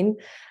know what I mean?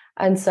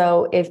 And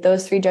so if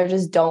those 3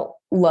 judges don't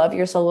love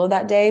your solo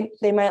that day,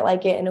 they might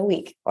like it in a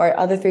week, or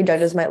other 3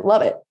 judges might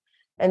love it.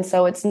 And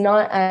so it's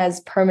not as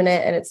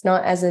permanent, and it's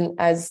not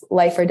as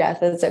life or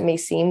death as it may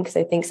seem. Because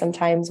I think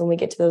sometimes when we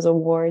get to those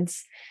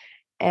awards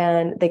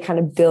and they kind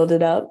of build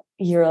it up,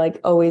 you're like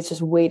always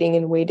just waiting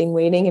and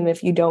waiting. And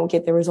if you don't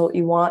get the result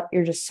you want,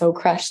 you're just so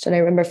crushed. And I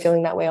remember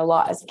feeling that way a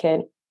lot as a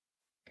kid.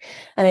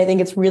 And I think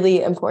it's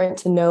really important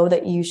to know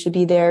that you should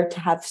be there to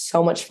have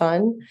so much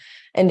fun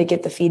and to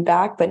get the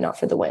feedback, but not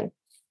for the win.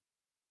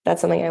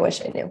 That's something I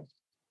wish I knew.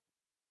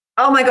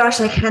 Oh my gosh,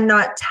 I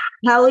cannot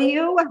tell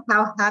you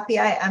how happy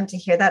I am to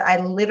hear that. I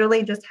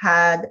literally just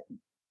had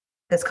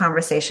this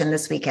conversation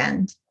this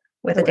weekend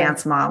with a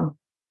dance mom.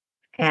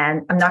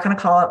 And I'm not going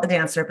to call out the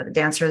dancer, but the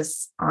dancer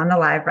is on the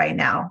live right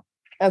now.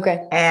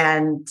 Okay.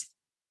 And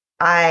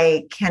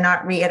I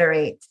cannot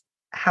reiterate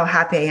how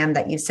happy I am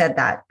that you said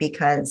that,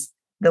 because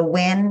the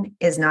win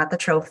is not the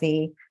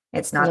trophy.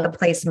 It's not the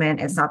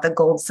placement. It's not the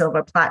gold,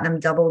 silver, platinum,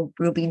 double,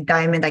 ruby,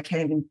 diamond. I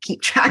can't even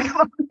keep track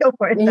of the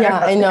words. Yeah,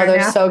 I know.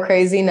 They're so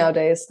crazy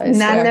nowadays.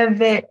 None of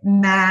it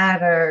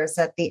matters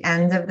at the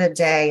end of the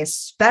day,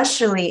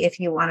 especially if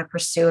you want to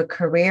pursue a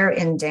career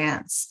in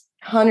dance.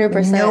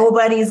 100%.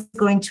 Nobody's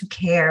going to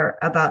care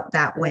about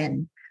that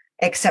win.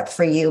 except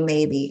for you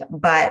maybe,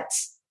 but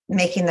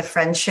making the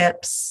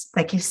friendships,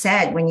 like you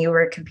said, when you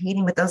were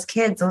competing with those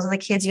kids, those are the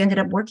kids you ended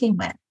up working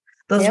with.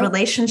 Those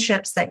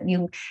relationships that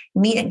you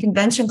meet in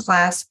convention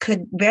class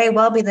could very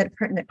well be the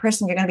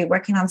person you're going to be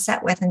working on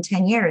set with in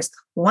 10 years.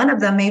 One of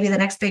them may be the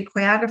next big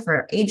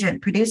choreographer,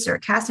 agent, producer,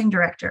 casting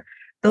director.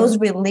 Those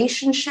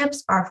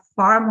relationships are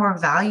far more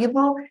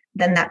valuable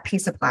than that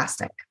piece of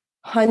plastic.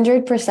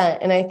 100%.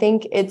 And I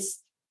think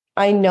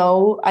I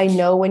know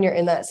when you're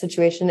in that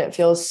situation, it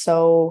feels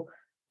so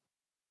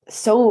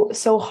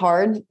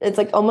hard. It's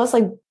like almost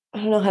like, I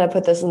don't know how to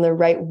put this in the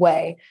right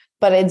way,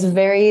 but it's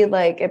very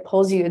like, it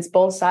pulls you, it's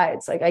both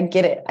sides. Like I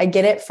get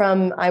it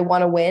from, I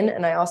want to win.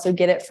 And I also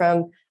get it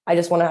from, I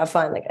just want to have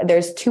fun. Like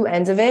there's two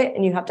ends of it,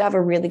 and you have to have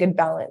a really good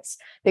balance,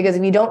 because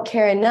if you don't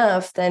care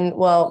enough, then,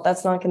 well,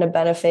 that's not going to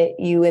benefit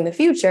you in the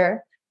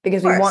future,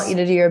 because we want you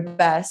to do your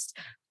best.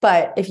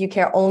 But if you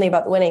care only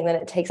about the winning, then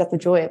it takes up the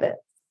joy of it.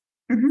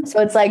 Mm-hmm. So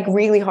it's like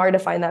really hard to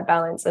find that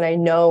balance. And I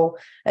know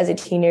as a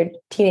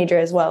teenager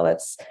as well,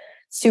 it's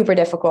super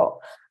difficult.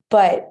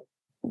 But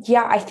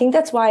yeah, I think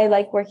that's why I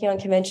like working on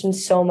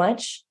conventions so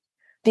much,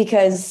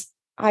 because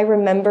I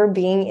remember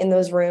being in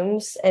those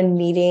rooms and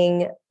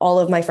meeting all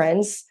of my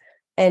friends.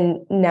 And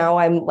now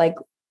I'm like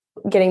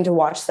getting to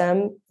watch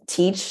them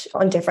teach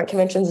on different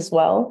conventions as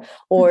well,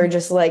 or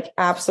just like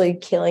absolutely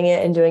killing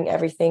it and doing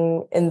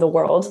everything in the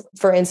world.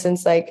 For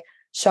instance, like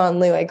Sean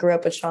Liu, I grew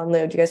up with Sean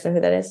Liu. Do you guys know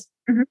who that is?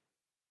 Mm-hmm.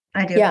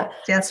 I do. Yeah.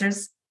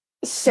 Dancers.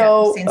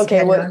 So,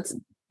 okay.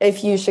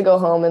 If you should go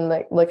home and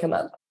like look him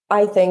up.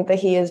 I think that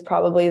he is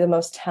probably the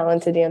most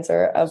talented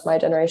dancer of my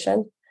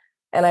generation.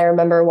 And I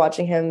remember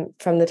watching him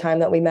from the time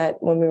that we met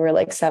when we were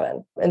like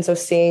 7. And so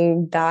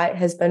seeing that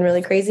has been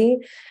really crazy.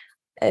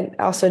 And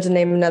also, to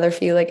name another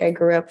few, like I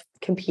grew up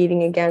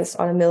competing against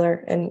Anna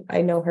Miller, and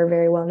I know her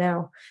very well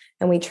now.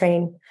 And we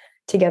train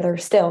together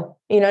still,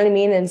 you know what I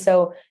mean? And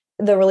so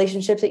the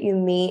relationships that you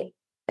meet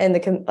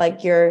and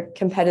like your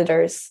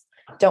competitors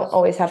don't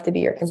always have to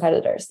be your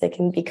competitors. They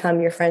can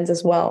become your friends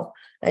as well.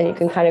 And you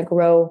can kind of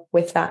grow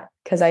with that.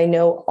 Because I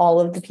know all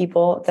of the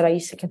people that I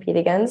used to compete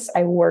against,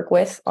 I work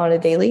with on a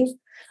daily,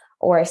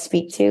 or I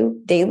speak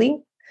to daily.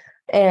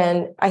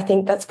 And I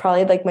think that's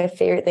probably like my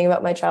favorite thing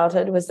about my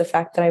childhood, was the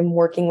fact that I'm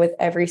working with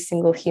every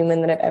single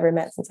human that I've ever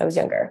met since I was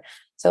younger.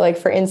 So like,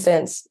 for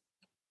instance,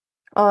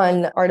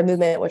 on Art of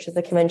Movement, which is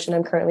the convention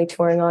I'm currently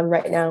touring on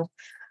right now,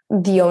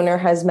 the owner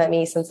has met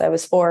me since I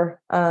was 4.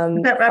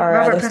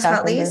 Robert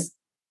Prescott Lee's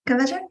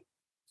convention?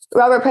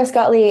 Robert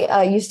Prescott Lee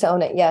used to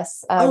own it.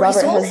 Yes. Robert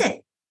sold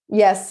it.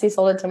 Yes, he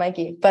sold it to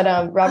Mikey. But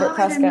Robert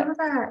Prescott. I didn't know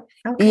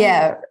that. Okay.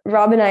 Yeah,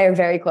 Rob and I are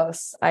very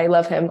close. I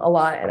love him a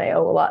lot, and I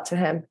owe a lot to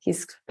him.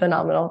 He's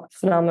phenomenal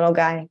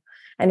guy.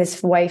 And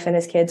his wife and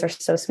his kids are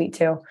so sweet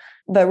too.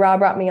 But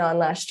Rob brought me on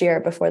last year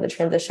before the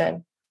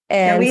transition.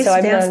 And we used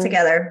to dance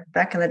together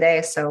back in the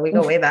day. So we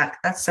go way back.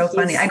 That's so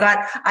funny. I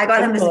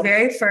got him his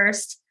very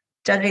first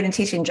judging and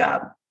teaching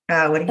job.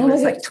 When he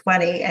was like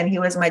 20, and he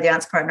was my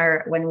dance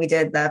partner when we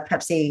did the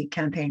Pepsi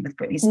campaign with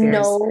Britney Spears.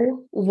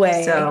 No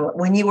way. So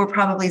when you were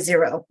probably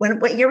 0,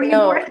 what year were you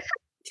born?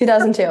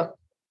 2002.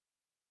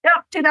 No,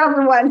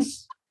 2001.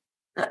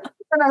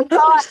 When I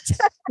thought.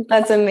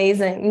 That's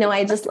amazing. No,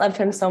 I just love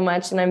him so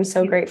much, and I'm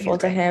so grateful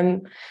to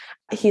him.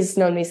 He's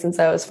known me since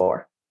I was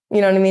 4.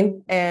 You know what I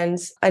mean? And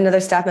another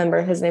staff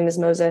member, his name is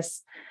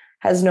Moses,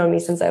 has known me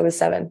since I was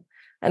 7,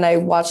 and I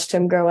watched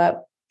him grow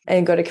up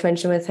and go to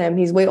convention with him.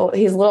 He's a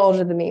little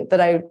older than me,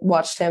 but I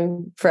watched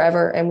him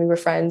forever, and we were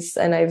friends,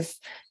 and I've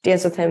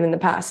danced with him in the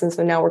past. And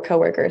so now we're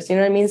coworkers, you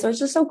know what I mean? So it's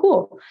just so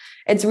cool.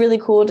 It's really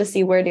cool to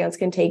see where dance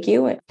can take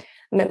you. I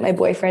met my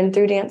boyfriend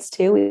through dance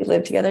too. We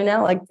live together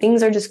now. Like,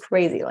 things are just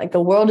crazy. Like, the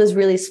world is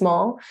really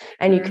small,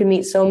 and you can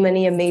meet so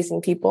many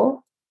amazing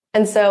people.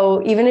 And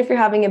so even if you're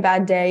having a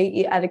bad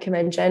day at a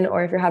convention,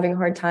 or if you're having a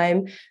hard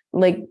time,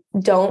 like,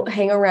 don't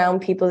hang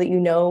around people that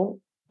you know.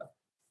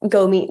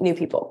 Go meet new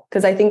people.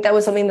 Because I think that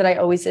was something that I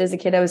always did as a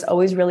kid. I was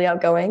always really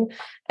outgoing.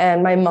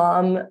 And my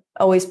mom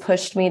always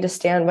pushed me to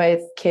stand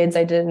by kids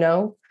I didn't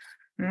know,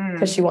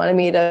 because she wanted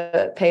me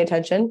to pay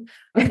attention.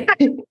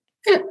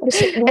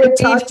 Would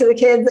talk to the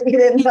kids that you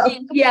didn't know.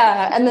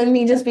 Yeah. And then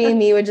me just being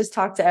me would just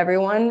talk to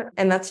everyone.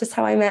 And that's just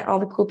how I met all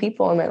the cool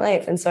people in my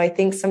life. And so I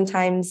think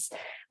sometimes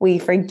we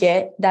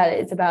forget that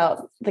it's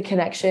about the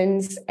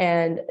connections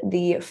and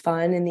the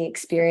fun and the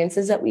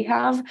experiences that we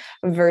have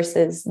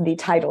versus the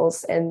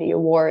titles and the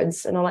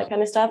awards and all that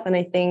kind of stuff. And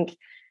I think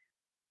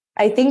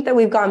that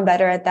we've gotten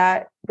better at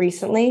that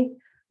recently,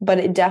 but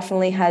it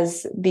definitely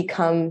has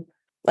become,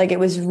 like, it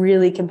was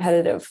really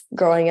competitive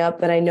growing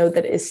up. And I know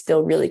that it is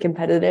still really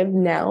competitive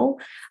now.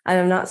 And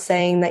I'm not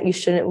saying that you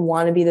shouldn't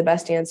want to be the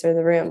best dancer in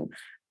the room,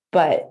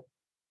 but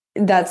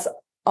that's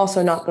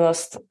also not the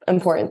most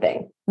important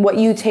thing. What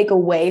you take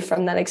away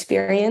from that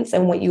experience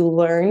and what you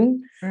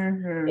learn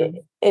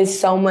is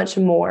so much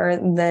more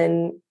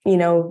than,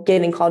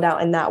 getting called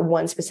out in that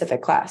one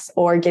specific class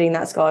or getting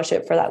that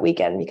scholarship for that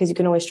weekend, because you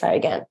can always try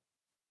again.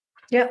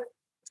 Yep.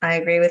 I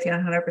agree with you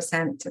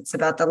 100%. It's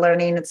about the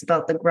learning. It's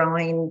about the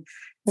growing.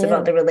 It's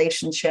about the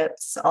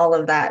relationships. All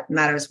of that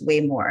matters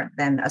way more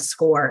than a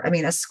score. I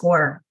mean, a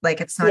score, like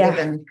it's not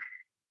even,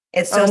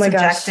 it's so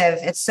subjective.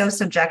 Gosh. It's so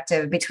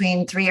subjective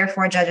between 3 or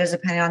 4 judges,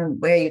 depending on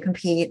where you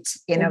compete,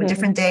 you know,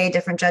 different day,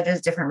 different judges,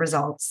 different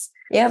results.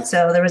 Yep.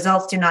 So the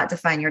results do not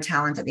define your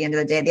talent at the end of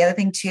the day. The other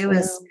thing too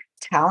is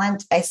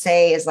talent, I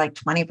say, is like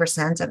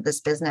 20% of this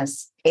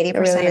business. 80%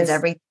 really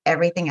is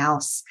everything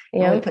else.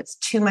 Yep. And we put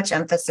too much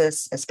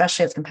emphasis,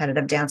 especially as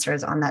competitive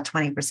dancers, on that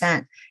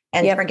 20%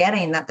 and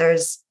forgetting that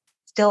there's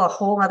still a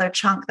whole other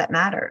chunk that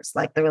matters,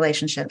 like the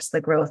relationships, the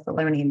growth, the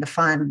learning, the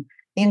fun,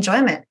 the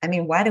enjoyment. I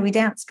mean, why do we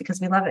dance?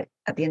 Because we love it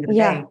at the end of the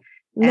day.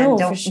 And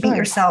don't beat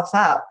yourself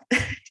up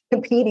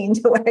competing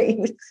to where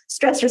you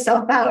stress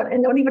yourself out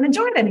and don't even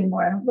enjoy it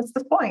anymore. What's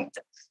the point?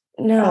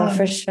 No,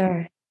 for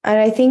sure. And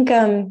I think,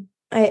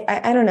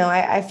 I don't know.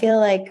 I feel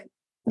like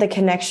the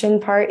connection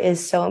part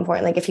is so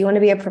important. Like if you want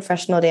to be a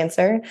professional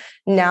dancer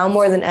now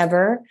more than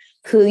ever,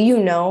 who you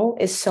know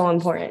is so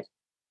important.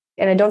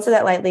 And I don't say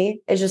that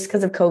lightly. It's just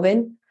because of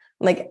COVID.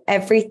 Like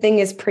everything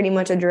is pretty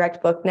much a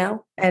direct book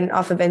now, and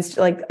off of and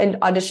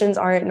auditions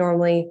aren't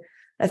normally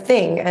a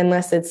thing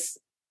unless it's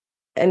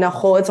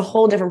it's a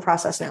whole different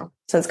process now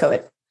since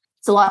COVID.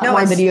 It's a lot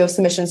more video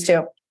submissions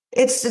too.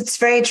 It's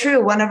very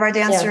true. One of our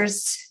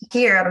dancers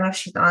here, I don't know if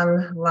she's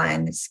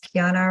online. Is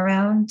Kiana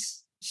around?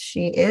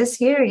 She is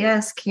here.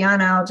 Yes,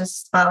 Kiana. I'll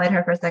just spotlight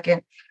her for a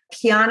second.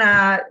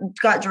 Kiana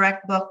got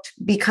direct booked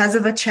because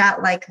of a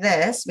chat like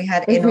this. We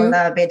had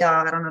Enola Beda.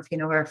 I don't know if you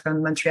know her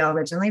from Montreal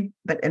originally,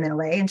 but in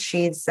LA. And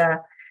she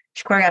choreographed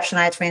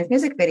Shania Twain's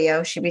music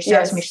video. She reached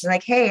out to me. She's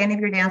like, hey, any of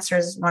your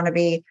dancers want to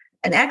be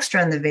an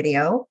extra in the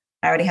video?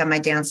 I already have my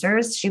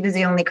dancers. She was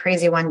the only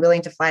crazy one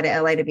willing to fly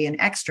to LA to be an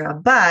extra.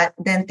 But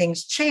then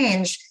things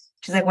changed.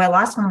 She's like, well, I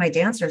lost one of my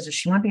dancers. Does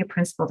she want to be a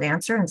principal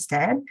dancer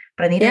instead?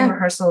 But I needed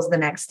rehearsals the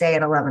next day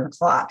at 11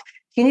 o'clock.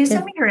 Can you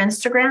send me her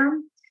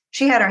Instagram?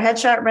 She had her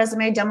headshot,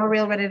 resume, demo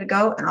reel ready to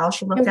go. And all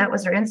she looked at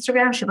was her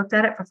Instagram. She looked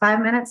at it for 5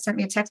 minutes, sent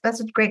me a text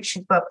message. Great,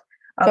 she's booked.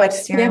 I'd like to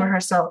see her in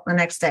rehearsal the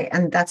next day.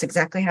 And that's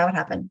exactly how it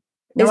happened.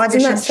 No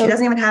audition. She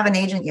doesn't even have an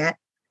agent yet.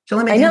 She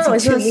only been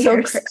dancing 2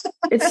 years.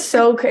 It's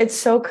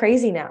so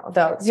crazy now,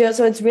 though.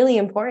 So it's really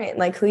important.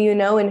 Like who you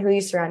know and who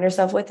you surround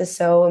yourself with is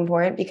so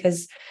important,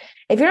 because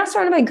if you're not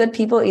surrounded by good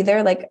people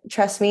either, like,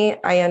 trust me,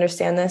 I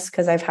understand this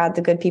because I've had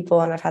the good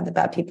people and I've had the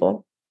bad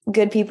people.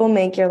 Good people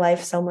make your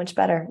life so much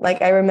better.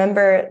 Like I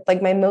remember,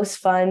 like my most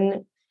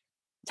fun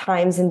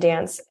times in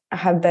dance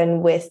have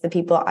been with the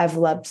people I've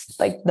loved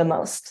like the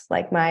most,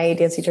 like my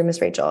dance teacher, Miss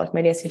Rachel, like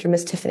my dance teacher,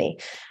 Miss Tiffany.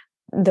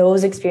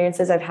 Those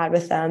experiences I've had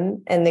with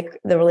them and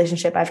the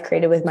relationship I've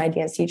created with my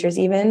dance teachers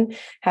even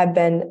have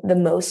been the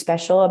most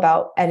special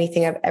about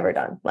anything I've ever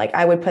done. Like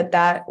I would put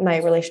my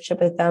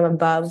relationship with them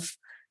above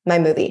my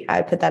movie.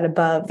 I would put that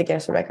above the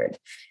Guinness World Record.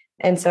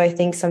 And so I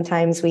think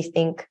sometimes we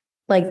think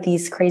like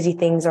these crazy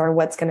things are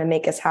what's going to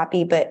make us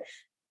happy, but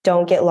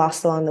don't get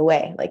lost along the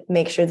way. Like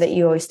make sure that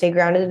you always stay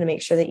grounded and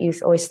make sure that you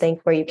always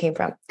think where you came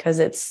from, because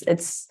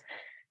it's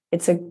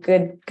a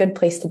good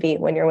place to be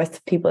when you're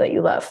with people that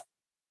you love.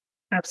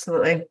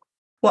 Absolutely.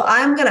 Well,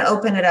 I'm going to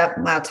open it up.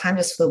 Wow, time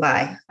just flew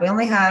by. We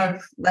only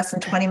have less than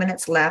 20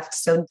 minutes left.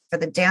 So for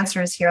the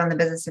dancers here on the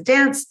Business of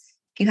Dance,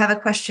 if you have a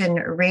question,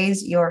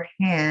 raise your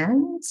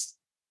hand.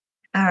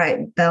 All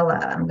right, Bella,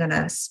 I'm going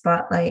to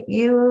spotlight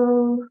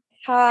you.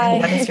 Hi.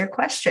 And what is your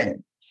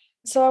question?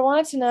 So I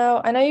wanted to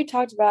know, I know you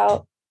talked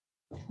about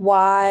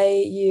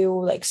why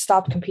you like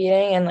stopped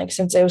competing, and like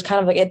since it was kind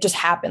of like it just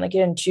happened, like you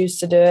didn't choose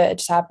to do it, it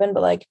just happened,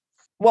 but like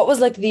what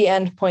was like the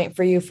end point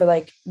for you for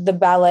like the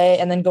ballet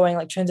and then going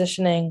like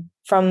transitioning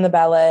from the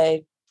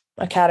ballet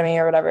academy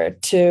or whatever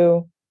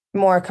to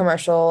more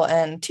commercial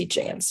and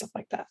teaching and stuff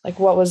like that? Like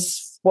what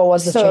was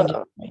the change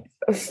point?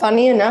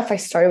 Funny enough, I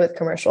started with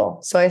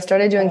commercial. So I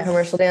started doing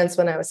commercial dance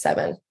when I was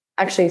 7,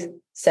 actually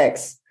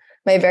 6.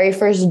 My very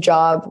first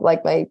job,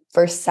 like my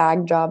first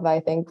SAG job,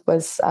 I think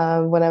was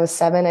when I was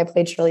 7. I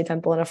played Shirley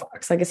Temple in a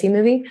Fox Legacy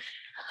movie.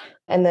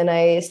 And then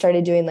I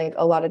started doing like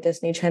a lot of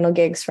Disney Channel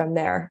gigs from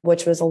there,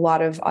 which was a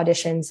lot of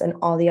auditions, and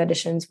all the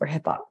auditions were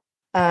hip hop.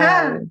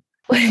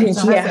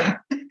 Yeah.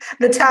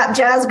 The top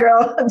jazz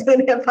girl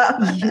doing hip hop.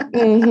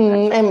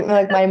 And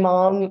like my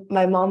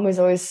mom was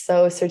always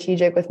so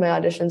strategic with my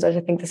auditions, which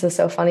I think this is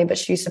so funny, but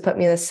she used to put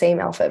me in the same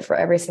outfit for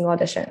every single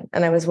audition.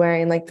 And I was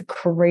wearing like the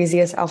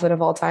craziest outfit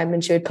of all time.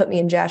 And she would put me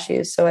in jazz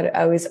shoes. So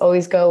I was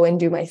always go and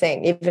do my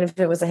thing, even if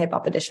it was a hip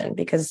hop audition,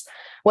 because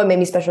what made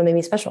me special made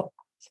me special.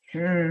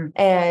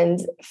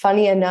 And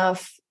funny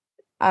enough,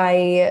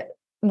 I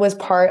was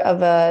part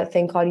of a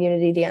thing called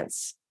Unity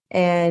Dance.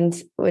 And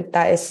with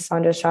that is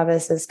Sandra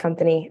Chavez's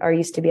company, or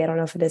used to be, I don't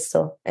know if it is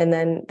still. And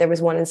then there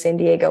was one in San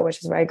Diego,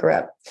 which is where I grew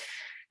up.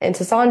 And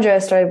Sandra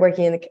started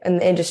working in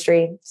the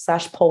industry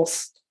 /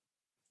 Pulse.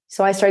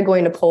 So I started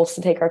going to Pulse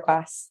to take her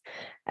class.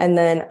 And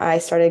then I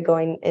started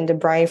going into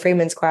Brian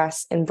Freeman's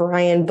class, and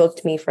Brian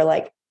booked me for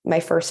like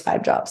my first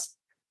 5 jobs.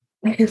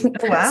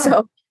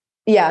 Wow.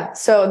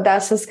 So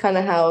that's just kind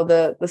of how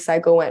the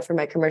cycle went for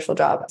my commercial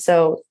job.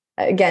 So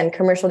again,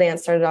 commercial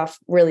dance started off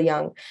really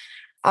young.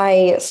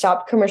 I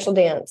stopped commercial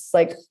dance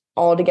like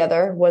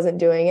altogether, wasn't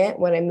doing it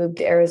when I moved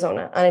to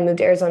Arizona. And I moved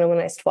to Arizona when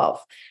I was 12.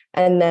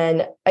 And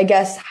then I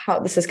guess how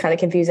this is kind of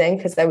confusing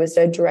because I was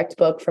a direct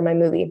book for my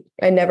movie.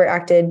 I never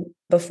acted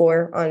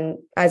before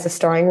as a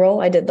starring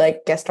role. I did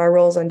like guest star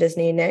roles on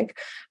Disney and Nick,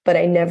 but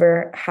I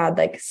never had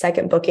like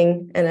second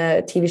booking in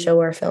a TV show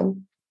or a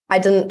film. I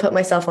didn't put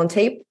myself on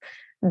tape.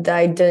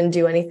 I didn't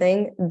do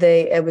anything.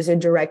 It was a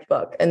direct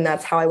book. And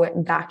that's how I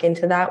went back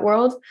into that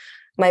world.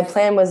 My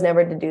plan was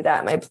never to do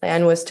that. My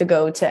plan was to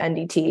go to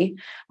NDT,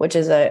 which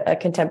is a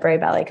contemporary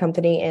ballet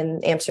company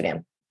in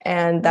Amsterdam.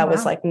 And that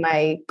was like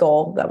my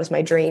goal. That was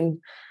my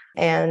dream.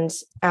 And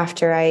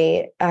after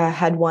I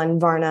had won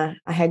Varna,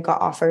 I had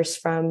got offers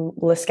from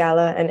La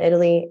Scala in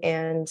Italy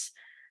and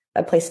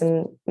a place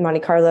in Monte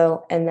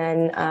Carlo, and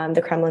then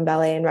the Kremlin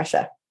Ballet in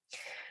Russia.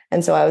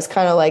 And so I was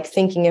kind of like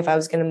thinking if I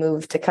was going to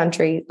move to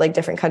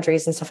different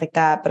countries and stuff like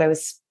that. But I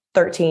was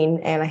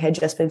 13 and I had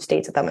just moved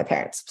states without my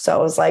parents. So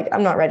I was like,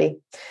 I'm not ready.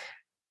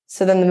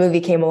 So then the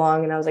movie came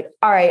along and I was like,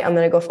 all right, I'm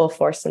going to go full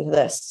force into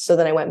this. So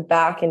then I went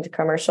back into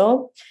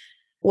commercial,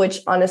 which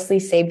honestly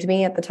saved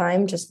me at the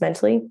time, just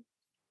mentally.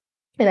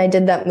 And I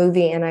did that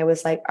movie and I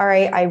was like, all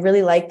right, I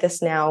really like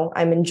this now.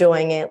 I'm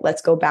enjoying it.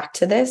 Let's go back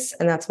to this.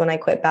 And that's when I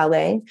quit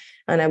ballet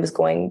and I was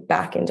going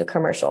back into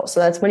commercial. So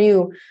that's when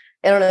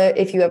I don't know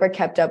if you ever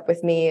kept up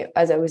with me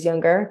as I was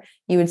younger,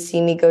 you would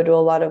see me go to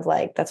a lot of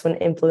that's when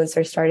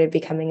influencers started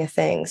becoming a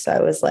thing. So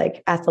I was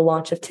like at the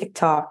launch of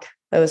TikTok,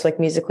 I was like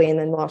Musically and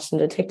then launched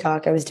into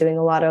TikTok. I was doing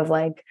a lot of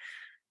like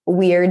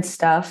weird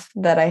stuff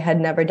that I had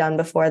never done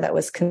before that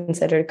was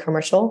considered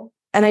commercial.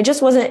 And I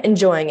just wasn't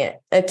enjoying it,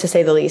 to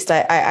say the least.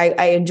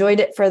 I enjoyed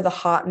it for the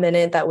hot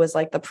minute that was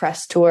like the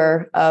press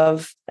tour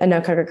of A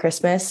Nutcracker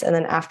Christmas. And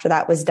then after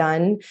that was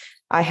done,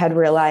 I had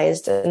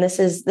realized, and this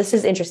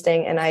is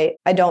interesting, and I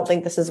don't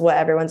think this is what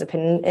everyone's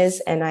opinion is.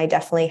 And I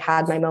definitely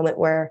had my moment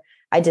where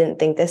I didn't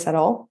think this at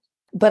all.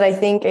 But I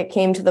think it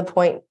came to the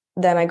point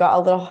then I got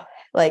a little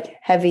like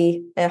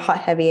heavy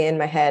in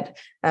my head.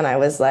 And I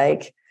was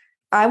like,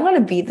 I want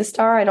to be the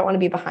star. I don't want to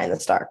be behind the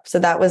star. So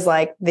that was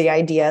like the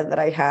idea that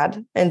I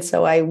had. And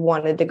so I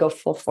wanted to go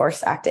full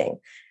force acting.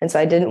 And so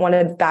I didn't want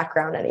a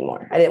background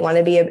anymore. I didn't want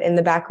to be in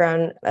the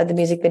background of the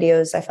music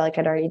videos. I felt like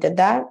I'd already did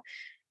that,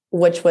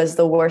 which was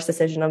the worst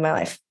decision of my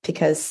life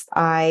because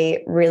I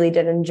really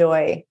did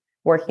enjoy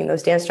working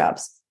those dance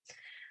jobs.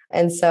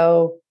 And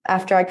so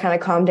after I kind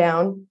of calmed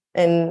down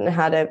and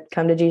had to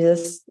come to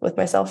Jesus with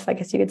myself, I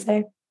guess you could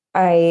say,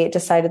 I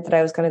decided that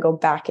I was going to go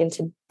back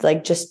into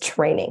like just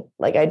training.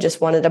 Like I just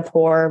wanted to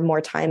pour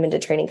more time into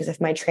training because if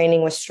my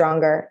training was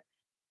stronger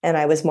and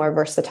I was more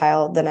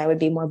versatile, then I would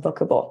be more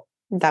bookable.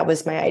 That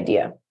was my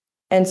idea.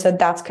 And so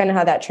that's kind of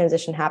how that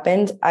transition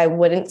happened. I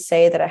wouldn't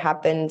say that it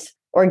happened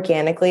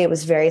organically. It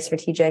was very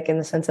strategic in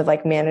the sense of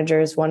like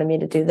managers wanted me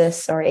to do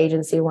this or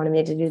agency wanted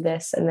me to do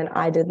this. And then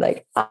I did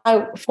like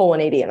I full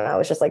 180 and I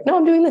was just like, no,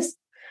 I'm doing this.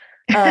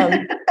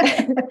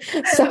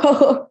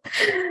 So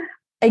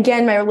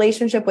again, my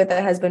relationship with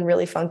it has been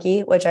really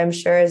funky, which I'm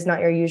sure is not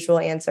your usual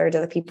answer to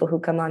the people who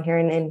come on here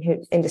and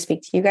to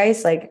speak to you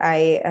guys. Like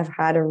I have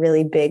had a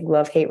really big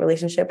love-hate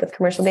relationship with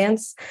commercial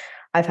dance.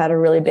 I've had a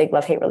really big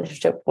love-hate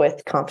relationship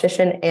with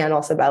competition and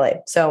also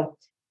ballet. So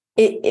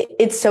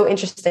it's so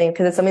interesting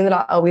because it's something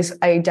that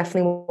I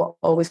definitely will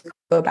always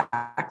go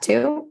back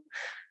to,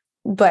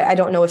 but I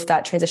don't know if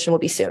that transition will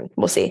be soon.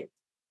 We'll see.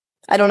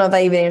 I don't know if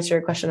that even answered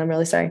your question. I'm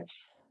really sorry.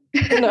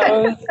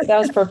 No, that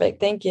was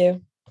perfect. Thank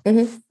you.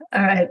 Mm-hmm.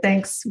 All right.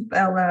 Thanks,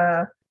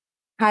 Bella.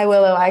 Hi,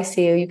 Willow. I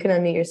see you. You can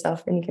unmute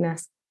yourself and you can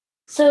ask.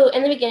 So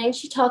in the beginning,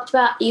 she talked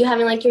about you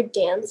having like your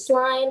dance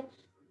line.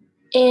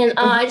 And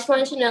I just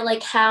wanted to know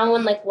like how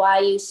and like why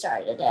you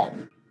started it.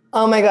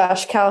 Oh my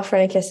gosh,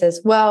 California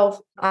Kisses.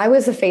 Well, I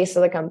was the face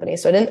of the company,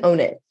 so I didn't own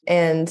it.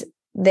 And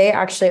they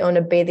actually own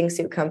a bathing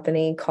suit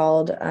company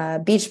called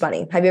Beach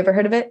Bunny. Have you ever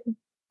heard of it?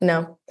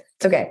 No,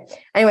 it's okay.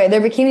 Anyway,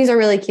 their bikinis are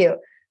really cute.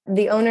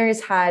 The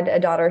owners had a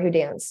daughter who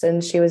danced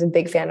and she was a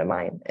big fan of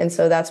mine. And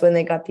so that's when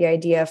they got the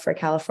idea for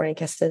California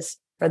Kisses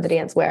for the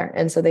dance wear.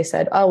 And so they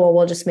said, oh, well,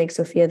 we'll just make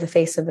Sophia the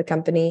face of the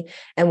company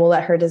and we'll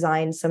let her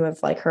design some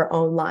of like her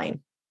own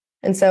line.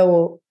 And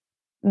so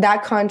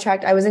that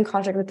contract, I was in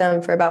contract with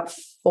them for about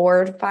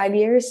 4 to 5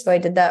 years. So I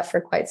did that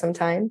for quite some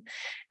time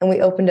and we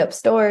opened up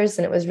stores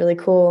and it was really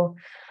cool.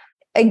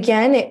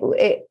 Again,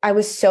 I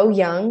was so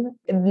young.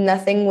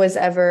 Nothing was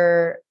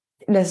ever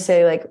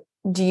necessarily like,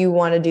 do you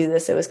want to do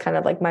this? It was kind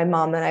of like my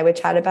mom and I would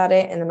chat about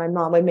it and then my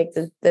mom would make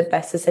the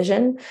best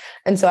decision.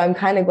 And so I'm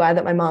kind of glad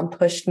that my mom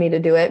pushed me to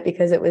do it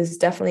because it was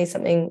definitely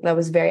something that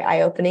was very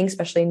eye-opening,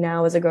 especially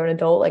now as a grown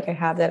adult. Like I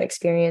have that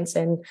experience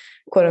in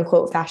quote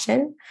unquote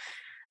fashion.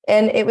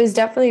 And it was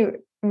definitely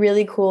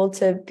really cool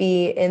to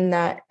be in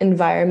that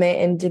environment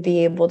and to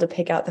be able to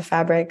pick out the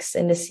fabrics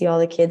and to see all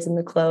the kids in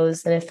the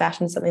clothes. And if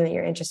fashion is something that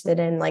you're interested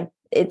in, like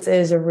it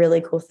is a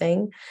really cool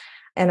thing.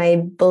 And I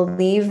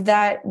believe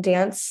that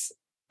dance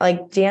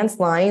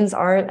lines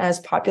aren't as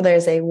popular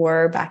as they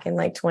were back in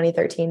like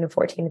 2013 to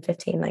 14 to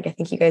 15. Like I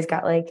think you guys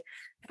got like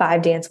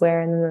 5 dance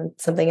wear and then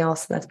something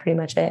else. And that's pretty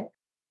much it.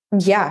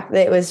 Yeah,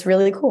 it was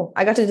really cool.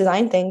 I got to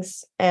design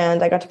things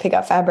and I got to pick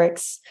out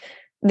fabrics.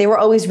 They were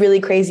always really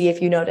crazy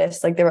if you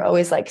noticed. Like they were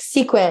always like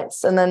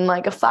sequence and then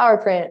like a flower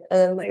print and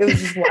then like it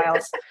was just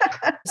wild.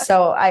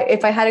 So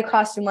if I had a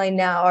costume line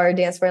now or a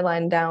dancewear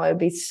line now, it would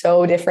be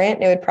so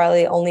different. It would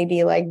probably only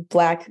be like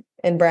black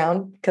and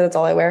brown because that's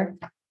all I wear.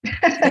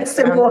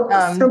 Simple.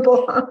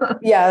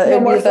 Yeah, no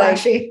more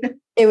flashy.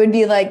 It would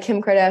be like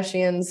Kim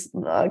Kardashian's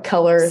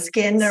color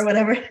skin or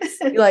whatever,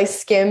 like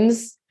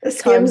Skims.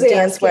 Skims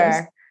dancewear.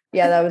 Skims.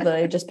 Yeah, that would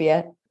literally just be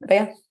it. But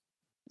yeah,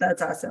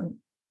 that's awesome.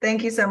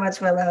 Thank you so much,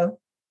 Willow.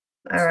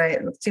 All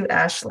right, let's do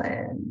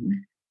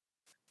Ashlyn.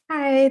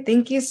 Hi,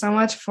 thank you so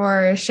much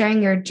for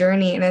sharing your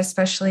journey and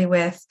especially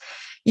with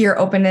your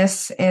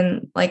openness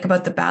in like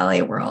about the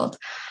ballet world.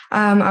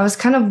 I was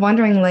kind of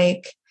wondering,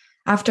 like,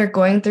 after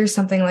going through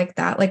something like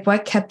that, like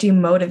what kept you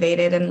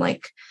motivated and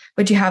like,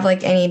 would you have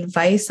like any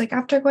advice like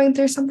after going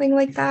through something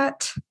like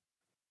that?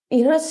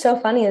 You know, what's so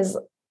funny is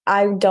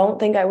I don't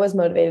think I was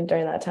motivated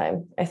during that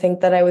time. I think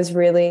that I was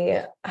really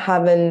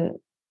having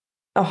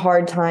a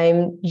hard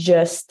time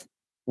just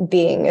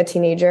being a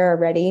teenager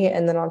already.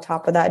 And then on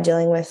top of that,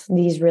 dealing with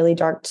these really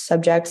dark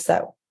subjects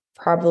that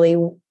probably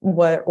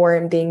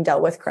weren't being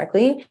dealt with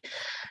correctly.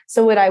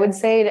 So what I would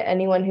say to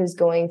anyone who's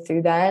going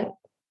through that,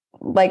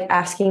 like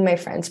asking my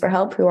friends for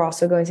help who are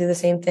also going through the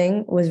same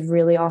thing was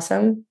really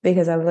awesome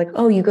because I was like,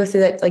 oh, you go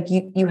through that. Like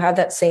you have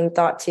that same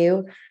thought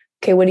too.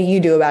 Okay, what do you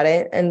do about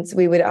it? And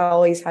we would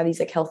always have these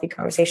like healthy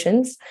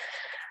conversations.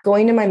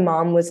 Going to my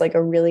mom was like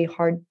a really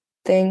hard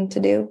thing to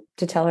do,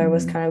 to tell her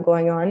what's kind of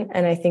going on.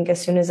 And I think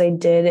as soon as I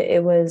did,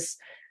 it was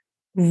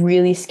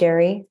really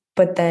scary,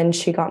 but then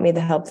she got me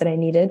the help that I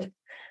needed.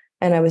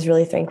 And I was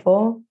really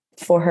thankful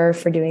for her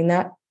for doing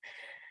that.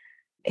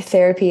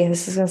 Therapy,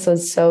 this is going to sound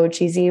so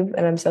cheesy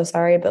and I'm so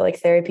sorry, but like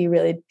therapy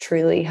really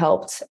truly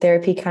helped.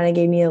 Therapy kind of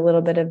gave me a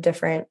little bit of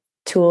different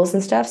tools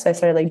and stuff. So I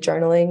started like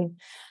journaling.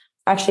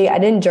 Actually, I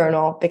didn't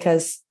journal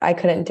because I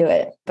couldn't do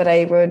it, but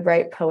I would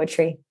write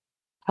poetry.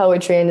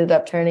 Poetry ended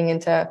up turning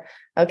into,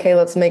 okay,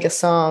 let's make a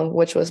song,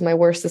 which was my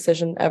worst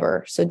decision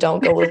ever. So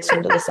don't go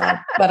listen to the song.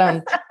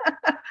 But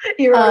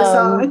you wrote a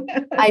song.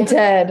 I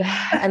did,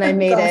 and I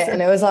made it,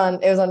 and it was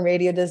on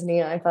Radio Disney,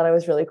 and I thought it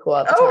was really cool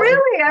at the time.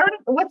 Really?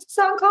 What's the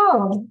song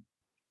called?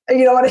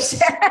 You don't want to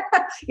share?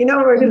 You know,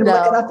 we're going to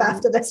look it up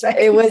after this, right?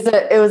 It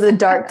was a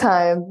dark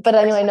time, but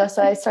anyway, no.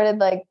 So I started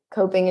like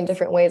coping in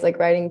different ways, like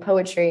writing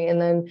poetry,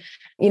 and then,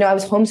 you know, I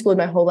was homeschooled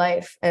my whole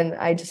life, and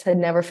I just had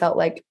never felt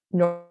like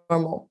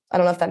normal. I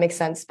don't know if that makes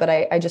sense, but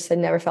I just had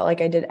never felt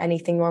like I did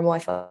anything normal. I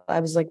felt I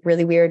was like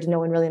really weird. No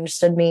one really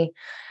understood me.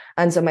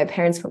 And so my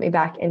parents put me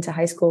back into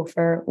high school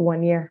for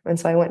 1 year. And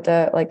so I went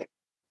to like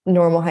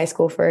normal high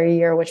school for a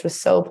year, which was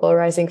so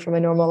polarizing from a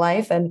normal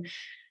life. And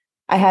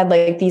I had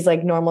like these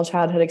like normal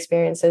childhood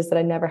experiences that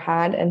I never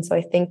had. And so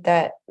I think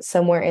that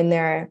somewhere in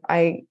there,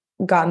 I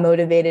got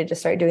motivated to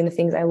start doing the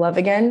things I love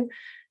again,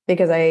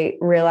 because I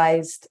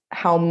realized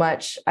how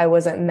much I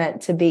wasn't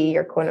meant to be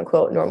your quote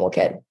unquote normal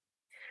kid.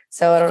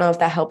 So I don't know if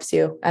that helps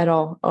you at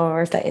all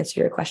or if that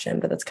answered your question,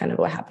 but that's kind of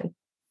what happened.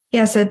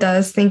 Yes, it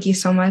does. Thank you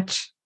so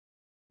much.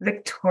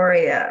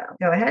 Victoria,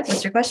 go ahead.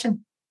 What's your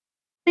question?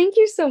 Thank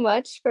you so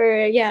much for,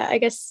 I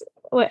guess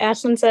what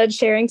Ashlyn said,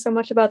 sharing so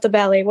much about the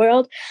ballet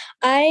world.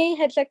 I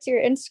had checked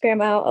your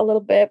Instagram out a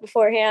little bit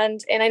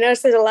beforehand, and I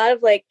noticed there's a lot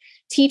of like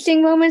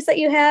teaching moments that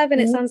you have, and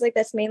it sounds like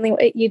that's mainly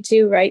what you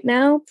do right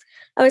now.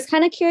 I was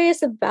kind of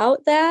curious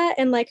about that,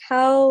 and like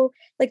how,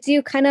 like, do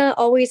you kind of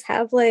always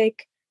have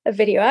like a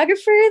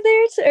videographer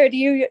there, or do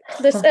you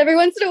just every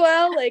once in a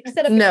while like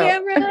set up a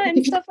camera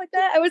and stuff like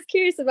that? I was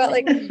curious about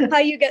like how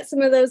you get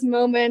some of those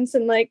moments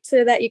and like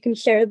so that you can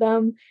share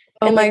them.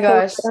 Oh my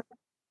gosh.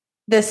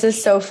 This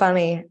is so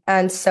funny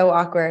and so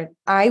awkward.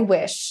 I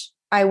wish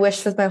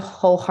with my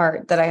whole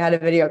heart that I had a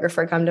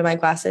videographer come to my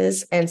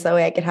classes. And so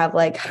I could have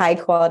like high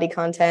quality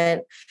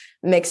content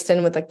mixed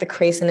in with like the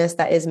craziness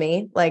that is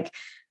me. Like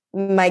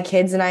my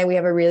kids and I, we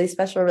have a really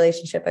special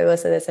relationship. I will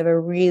say this, I have a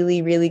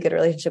really, really good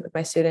relationship with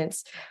my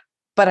students,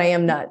 but I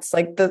am nuts.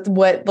 Like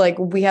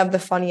we have the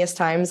funniest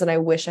times. And I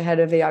wish I had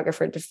a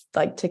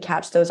videographer to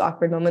catch those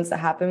awkward moments that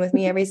happen with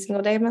me every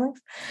single day of my life.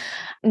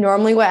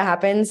 Normally what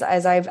happens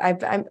is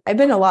I've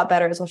been a lot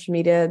better at social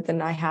media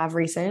than I have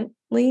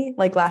recently.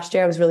 Like last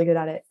year I was really good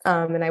at it.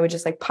 And I would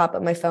just like pop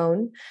up my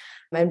phone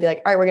and be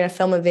like, all right, we're going to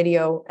film a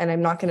video and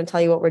I'm not going to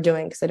tell you what we're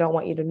doing because I don't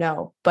want you to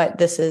know,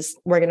 but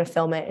we're going to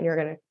film it and you're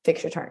going to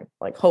fix your turn,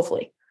 like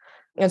hopefully.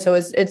 And so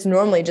it's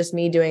normally just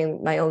me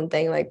doing my own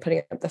thing, like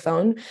putting up the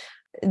phone.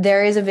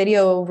 There is a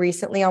video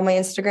recently on my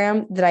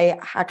Instagram that I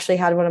actually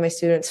had one of my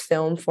students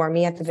film for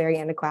me at the very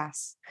end of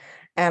class.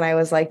 And I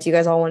was like, do you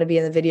guys all want to be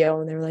in the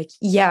video? And they were like,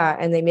 yeah.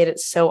 And they made it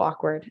so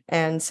awkward.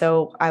 And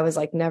so I was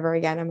like, never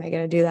again am I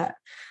going to do that.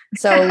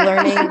 So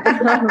learning,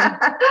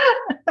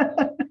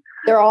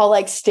 they're all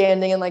like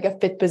standing in like a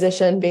fit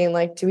position being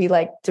like, do we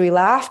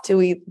laugh? Do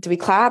we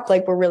clap?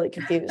 Like, we're really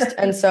confused.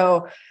 And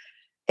so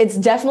it's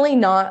definitely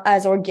not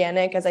as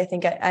organic as I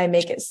think I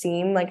make it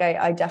seem. Like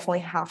I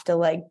definitely have to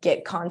like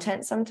get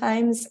content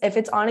sometimes. If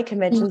it's on a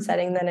convention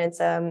setting, then it's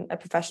a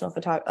professional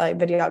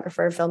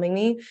videographer filming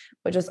me,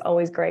 which is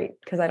always great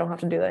because I don't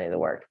have to do any of the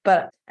work.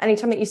 But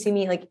anytime that you see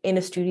me like in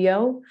a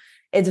studio,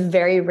 it's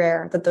very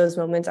rare that those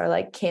moments are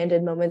like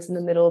candid moments in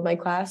the middle of my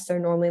class. They're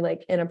normally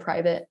like in a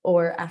private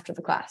or after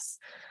the class,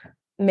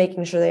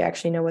 making sure they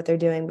actually know what they're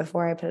doing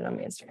before I put it on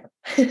my Instagram.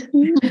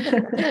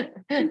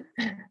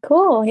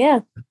 Cool. Yeah.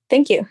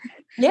 Thank you.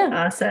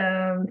 Yeah.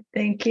 Awesome.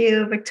 Thank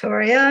you,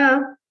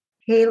 Victoria.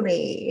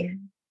 Haley.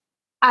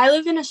 I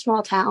live in a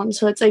small town,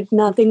 so it's like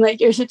nothing like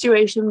your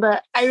situation,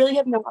 but I really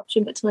have no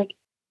option but to like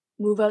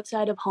move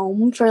outside of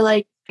home for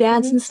like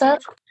dance and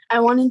stuff. I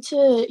wanted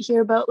to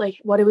hear about like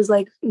what it was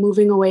like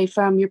moving away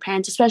from your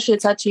parents, especially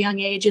at such a young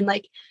age, and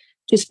like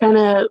just kind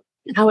of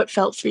how it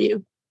felt for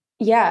you.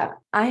 Yeah,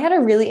 I had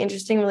a really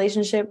interesting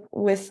relationship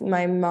with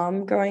my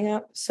mom growing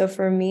up. So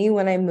for me,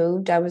 when I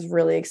moved, I was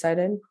really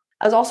excited.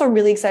 I was also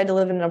really excited to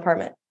live in an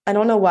apartment. I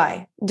don't know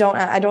why.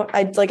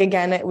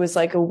 Again, it was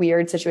like a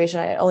weird situation.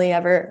 I only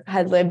ever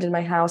had lived in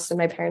my house, and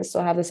my parents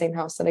still have the same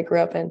house that I grew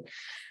up in.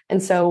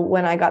 And so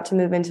when I got to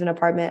move into an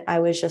apartment, I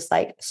was just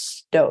like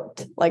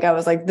stoked. Like I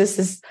was like, this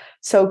is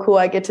so cool.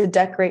 I get to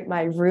decorate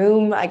my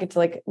room. I get to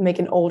like make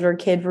an older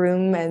kid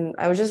room. And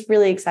I was just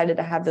really excited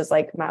to have those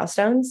like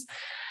milestones.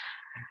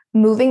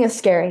 Moving is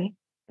scary.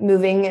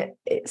 Moving,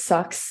 it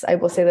sucks. I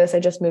will say this. I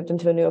just moved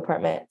into a new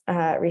apartment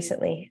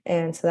recently.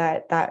 And so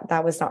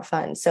that was not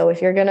fun. So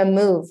if you're going to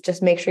move,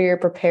 just make sure you're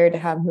prepared to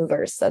have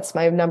movers. That's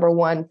my number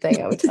one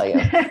thing I would tell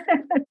you.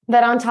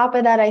 But on top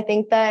of that, I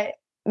think that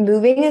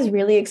moving is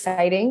really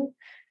exciting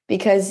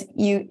because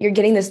you're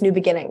getting this new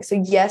beginning. So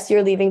yes,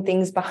 you're leaving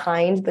things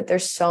behind, but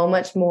there's so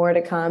much more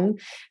to come.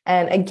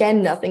 And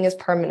again, nothing is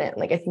permanent.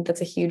 Like I think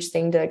that's a huge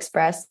thing to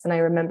express. And I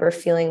remember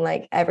feeling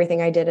like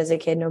everything I did as a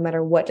kid, no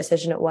matter what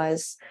decision it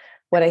was,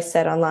 what I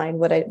said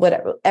online,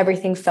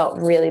 everything felt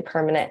really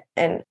permanent.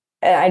 And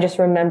I just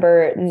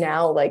remember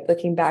now, like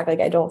looking back,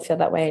 like I don't feel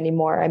that way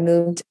anymore. I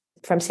moved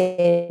from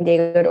San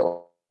Diego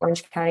to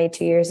Orange County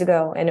 2 years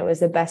ago, and it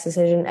was the best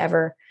decision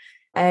ever.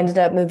 I ended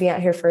up moving out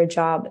here for a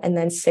job. And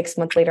then 6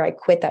 months later, I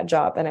quit that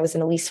job and I was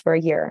in a lease for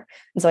a year.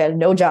 And so I had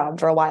no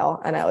job for a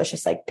while. And I was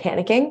just like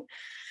panicking,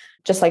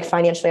 just like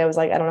financially, I was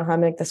like, I don't know how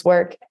to make this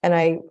work. And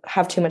I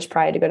have too much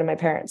pride to go to my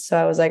parents. So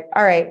I was like,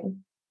 all right,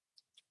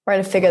 we're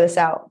going to figure this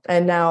out.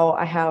 And now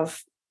I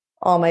have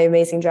all my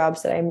amazing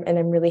jobs that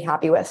I'm really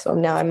happy with. So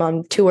now I'm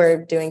on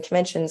tour doing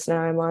conventions.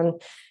 Now I'm on,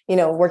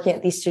 working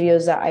at these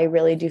studios that I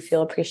really do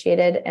feel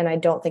appreciated. And I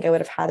don't think I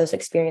would have had those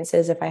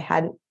experiences if I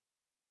hadn't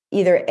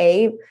either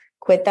A,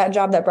 quit that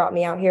job that brought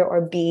me out here,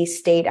 or B,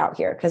 stayed out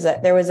here. Because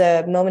there was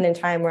a moment in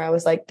time where I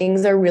was like,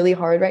 things are really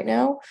hard right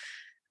now.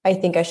 I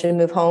think I should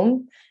move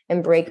home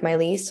and break my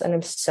lease. And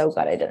I'm so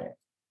glad I didn't.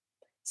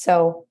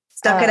 So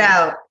stuck it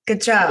out.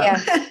 Good job. Yeah.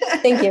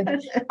 Thank you.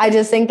 I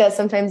just think that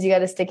sometimes you got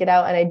to stick it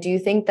out. And I do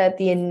think that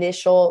the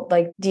initial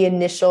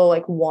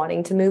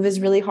wanting to move is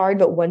really hard.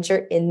 But once you're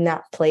in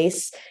that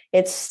place,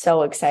 it's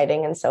so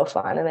exciting and so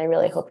fun. And I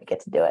really hope you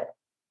get to do it.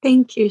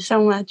 Thank you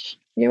so much.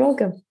 You're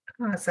welcome.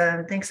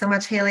 Awesome. Thanks so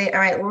much, Haley. All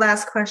right.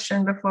 Last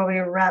question before we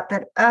wrap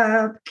it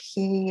up.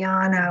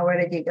 Kiana,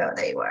 where did you go?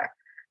 There you are.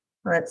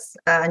 Let's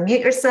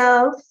unmute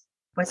yourself.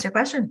 What's your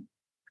question?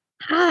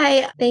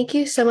 Hi. Thank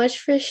you so much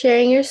for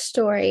sharing your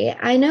story.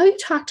 I know you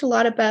talked a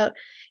lot about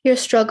your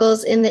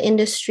struggles in the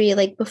industry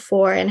like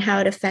before and how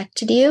it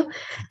affected you.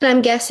 And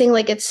I'm guessing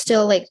like it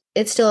still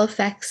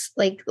affects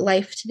like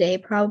life today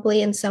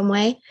probably in some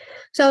way.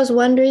 So I was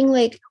wondering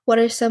like what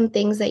are some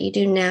things that you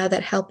do now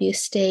that help you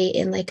stay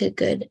in like a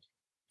good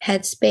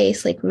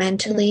headspace, like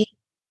mentally?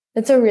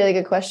 That's a really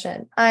good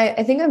question.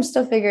 I think I'm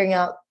still figuring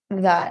out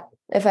that,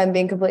 if I'm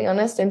being completely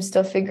honest. I'm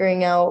still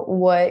figuring out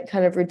what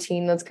kind of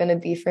routine that's going to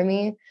be for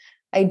me.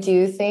 I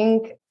do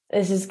think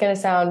this is going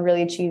to sound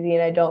really cheesy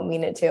and I don't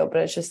mean it to,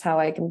 but it's just how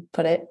I can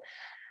put it.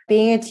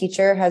 Being a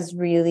teacher has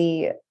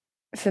really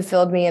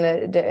fulfilled me in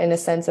a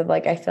sense of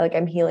like, I feel like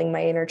I'm healing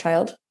my inner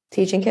child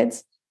teaching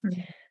kids,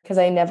 because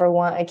I never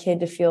want a kid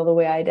to feel the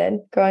way I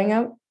did growing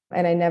up.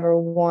 And I never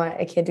want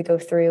a kid to go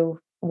through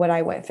what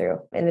I went through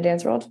in the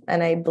dance world.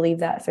 And I believe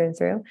that through and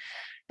through.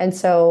 And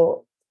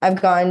so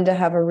I've gotten to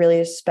have a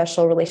really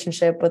special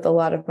relationship with a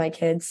lot of my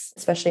kids,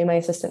 especially my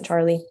assistant,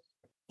 Charlie.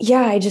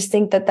 Yeah, I just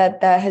think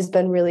that has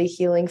been really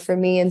healing for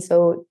me. And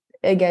so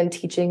again,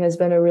 teaching has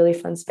been a really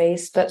fun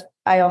space, but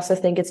I also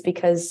think it's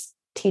because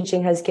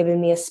teaching has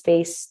given me a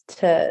space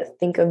to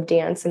think of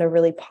dance in a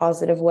really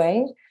positive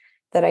way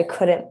that I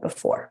couldn't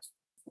before.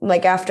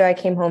 Like after I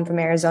came home from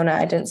Arizona,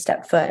 I didn't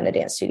step foot in a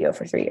dance studio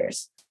for 3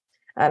 years.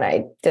 And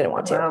I didn't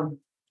want to. Wow.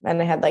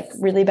 And I had like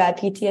really bad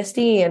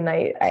PTSD. And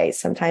I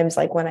sometimes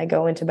like when I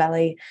go into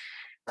ballet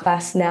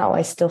class now,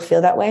 I still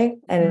feel that way.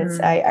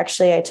 And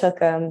I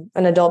took an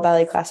adult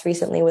ballet class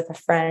recently with a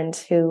friend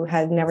who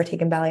had never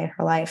taken ballet in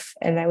her life.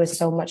 And it was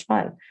so much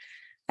fun.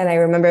 And I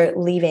remember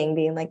leaving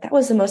being like, that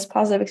was the most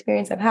positive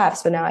experience I've had.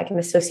 So now I can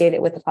associate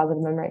it with a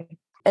positive memory.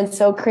 And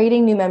so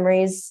creating new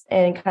memories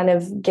and kind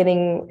of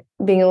being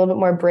a little bit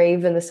more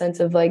brave in the sense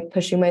of like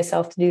pushing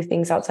myself to do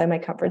things outside my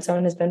comfort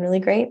zone has been really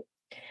great.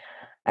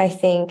 I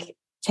think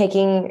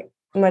taking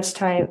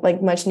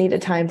much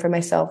needed time for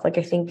myself. Like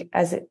I think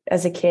as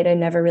a kid, I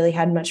never really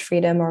had much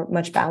freedom or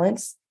much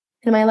balance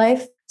in my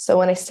life. So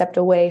when I stepped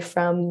away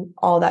from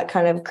all that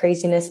kind of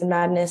craziness and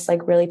madness,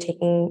 like really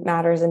taking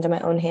matters into my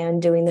own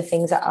hand, doing the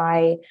things that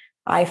I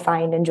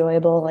find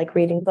enjoyable, like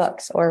reading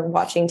books or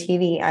watching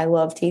TV. I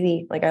love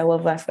TV. Like I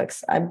love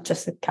Netflix. I'm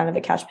just kind of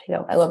a couch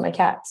potato. I love my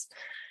cats,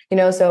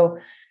 so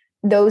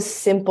those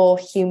simple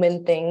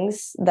human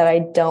things that I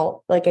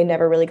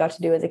never really got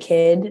to do as a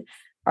kid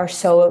are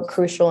so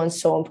crucial and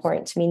so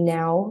important to me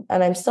now.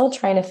 And I'm still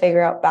trying to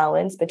figure out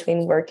balance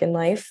between work and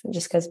life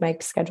just because my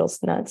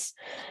schedule's nuts.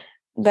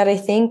 But I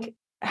think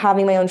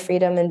having my own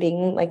freedom and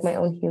being like my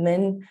own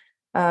human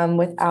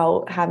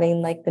without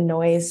having like the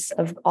noise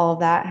of all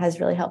that has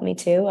really helped me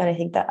too. And I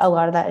think that a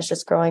lot of that is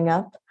just growing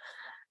up.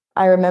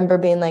 I remember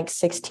being like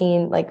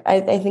 16, like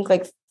I think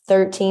like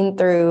 13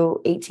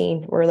 through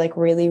 18 were like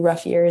really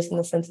rough years in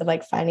the sense of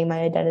like finding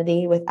my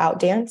identity without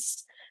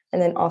dance.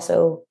 And then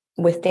also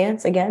with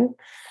dance again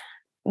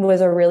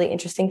was a really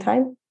interesting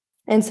time.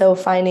 And so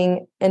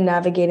finding and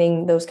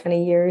navigating those kind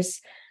of years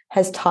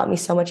has taught me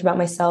so much about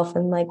myself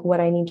and like what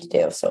I need to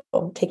do.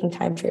 So taking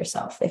time for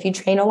yourself. If you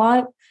train a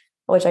lot,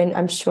 which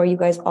I'm sure you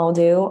guys all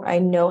do, I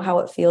know how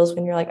it feels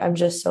when you're like, I'm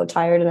just so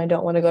tired and I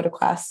don't want to go to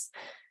class.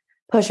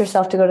 Push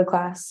yourself to go to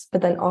class,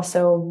 but then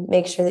also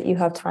make sure that you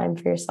have time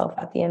for yourself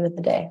at the end of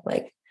the day.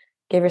 Like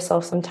give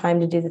yourself some time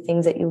to do the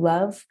things that you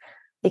love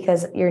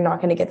because you're not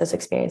going to get those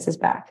experiences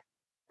back.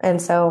 And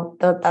so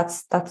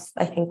that's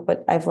I think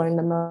what I've learned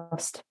the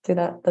most through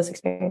those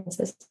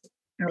experiences.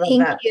 I love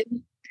that. You.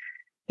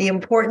 The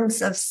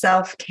importance of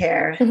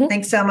self-care. Mm-hmm.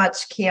 Thanks so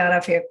much,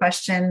 Kiana, for your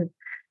question.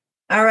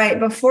 All right,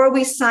 before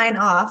we sign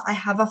off, I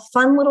have a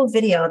fun little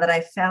video that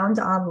I found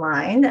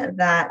online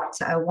that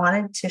I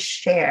wanted to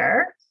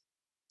share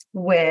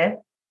with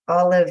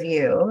all of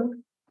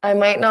you. I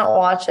might not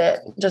watch it,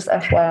 just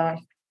FYI.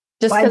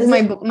 Just because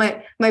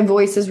my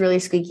voice is really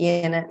squeaky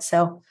in it.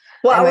 So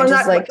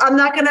I'm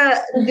not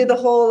gonna do the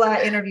whole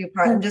interview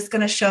part. I'm just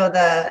gonna show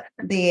the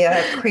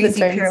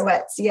crazy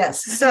pirouettes.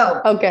 Yes. So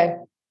okay.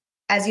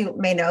 As you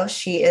may know,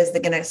 she is the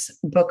Guinness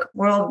Book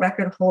World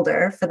Record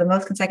holder for the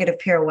most consecutive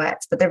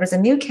pirouettes. But there was a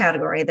new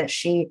category that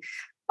she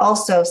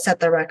also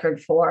set the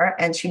record for,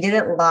 and she did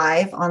it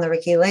live on the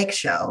Ricky Lake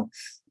Show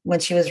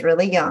when she was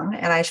really young.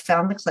 And I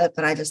found the clip,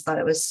 and I just thought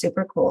it was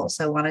super cool.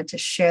 So I wanted to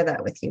share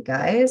that with you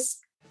guys.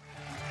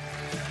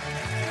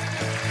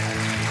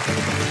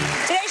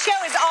 Today's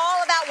show is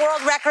all about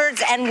world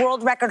records and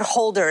world record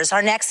holders.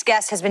 Our next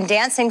guest has been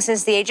dancing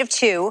since the age of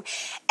 2.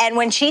 And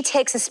when she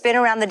takes a spin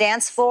around the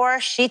dance floor,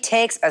 she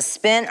takes a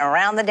spin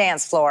around the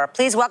dance floor.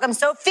 Please welcome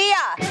Sophia.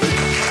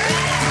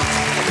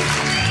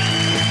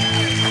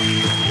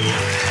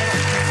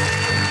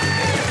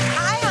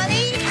 Hi,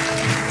 honey.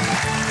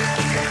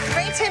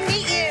 Great to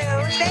meet you.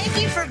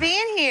 Thank you for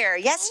being here.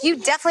 Yes, you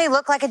definitely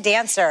look like a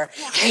dancer.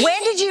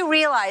 When did you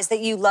realize that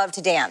you love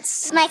to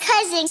dance? My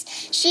cousin,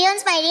 she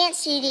owns my dance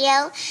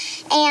studio,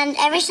 and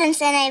ever since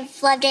then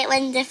I've loved it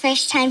when the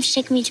first time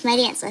she took me to my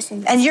dance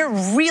lessons. And you're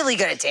really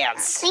good at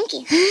dance. Thank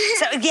you.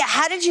 So, yeah,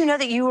 how did you know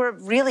that you were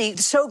really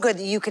so good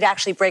that you could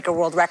actually break a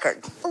world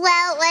record?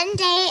 Well, one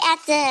day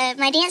at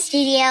my dance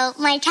studio,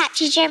 my tap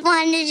teacher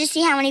wanted to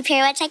see how many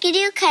pirouettes I could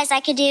do, because I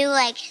could do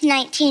like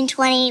 19,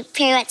 20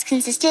 pirouettes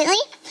consistently.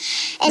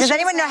 And does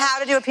anyone know how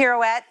to do a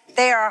pirouette?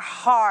 They are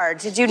hard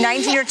to do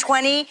 19 or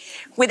 20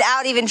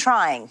 without even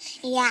trying.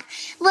 Yeah.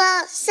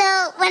 Well, so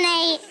when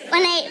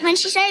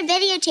she started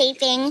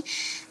videotaping,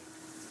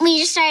 we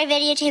just started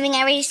videotaping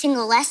every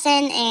single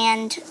lesson,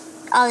 and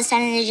all of a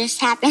sudden it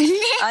just happened.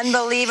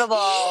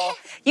 Unbelievable.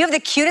 You have the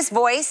cutest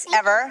voice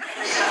ever.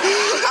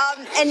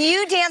 And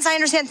you dance, I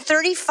understand,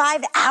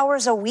 35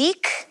 hours a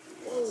week?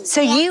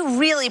 So you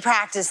really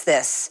practice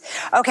this.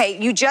 Okay,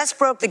 you just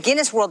broke the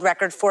Guinness World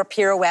Record for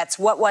pirouettes.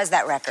 What was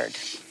that record?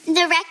 The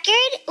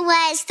record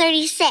was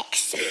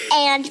 36,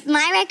 and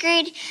my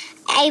record,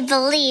 I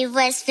believe,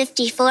 was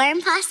 54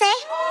 in passe.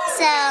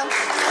 So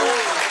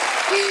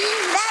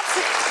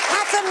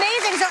that's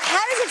amazing. So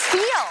how does it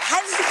feel? How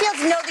does it feel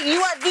to know that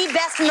you are the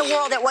best in the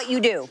world at what you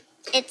do?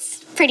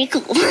 It's pretty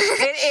cool.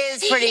 It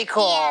is pretty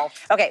cool. Yeah.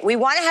 Okay, we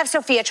want to have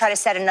Sophia try to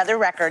set another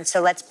record,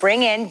 so let's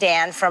bring in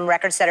Dan from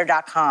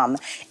recordsetter.com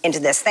into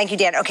this. Thank you,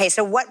 Dan. Okay,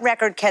 so what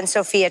record can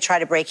Sophia try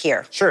to break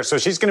here? Sure, so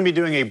she's going to be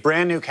doing a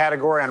brand new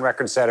category on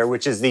Record Setter,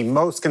 which is the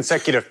most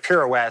consecutive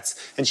pirouettes,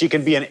 and she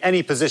can be in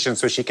any position,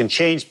 so she can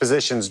change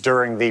positions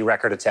during the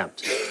record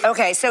attempt.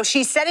 Okay, so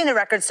she's setting the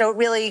record, so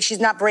really she's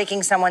not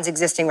breaking someone's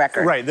existing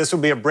record. Right, this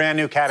will be a brand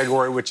new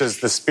category, which is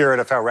the spirit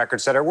of how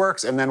Record Setter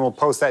works, and then we'll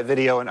post that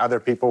video and other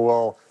people will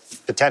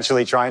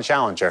potentially try and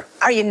challenge her.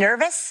 Are you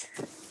nervous?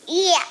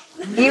 Yeah.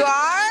 You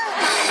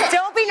are?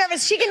 Don't be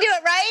nervous. She can do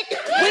it, right? We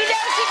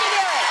know she can do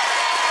it.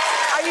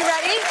 Are you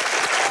ready?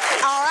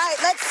 All right,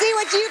 let's see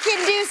what you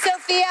can do,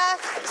 Sophia.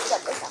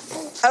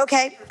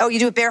 Okay. Oh, you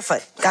do it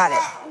barefoot. Got it.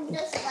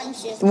 Just one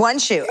shoe. One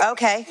shoe,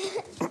 okay.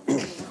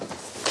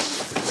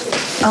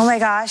 Oh my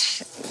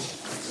gosh.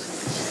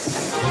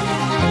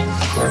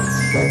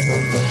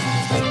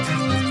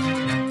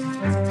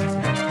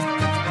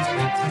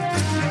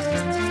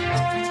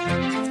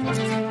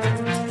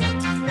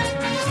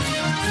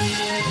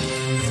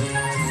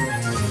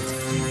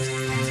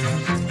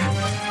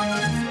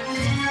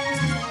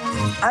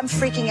 I'm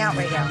freaking out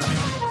right now.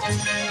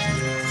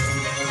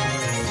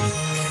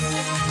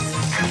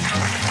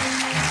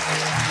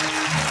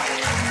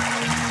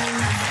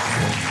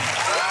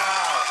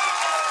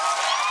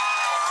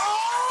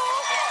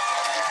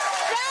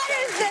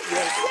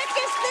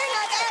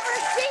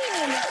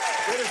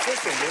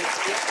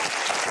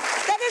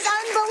 That is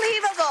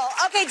unbelievable.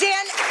 Okay,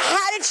 Dan,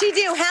 how did she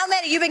do? How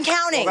many? You've been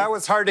counting. Well, that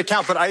was hard to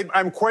count, but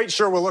I'm quite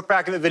sure we'll look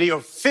back at the video.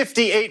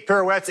 58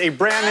 pirouettes, a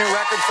brand new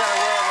record setter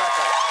world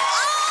record.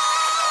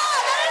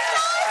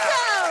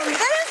 Oh,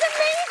 that is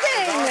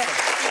amazing.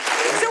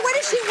 So what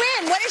did she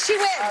win? What did she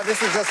win?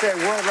 This is just a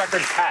world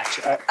record patch.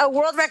 A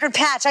world record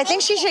patch. I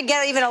think she should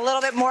get even a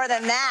little bit more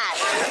than that.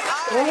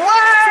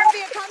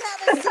 Sophia, come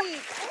have a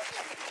seat.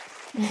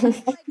 Oh,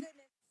 my goodness.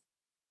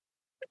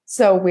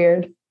 So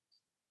weird.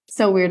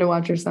 So weird to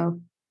watch yourself.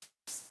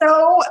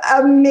 So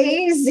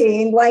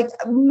amazing. Like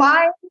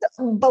mind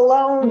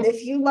blown.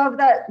 If you love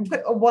that,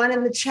 put a 1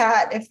 in the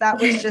chat. If that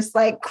was just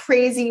like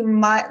crazy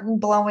mind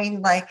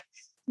blowing, like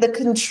the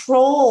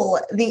control,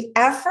 the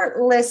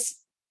effortless,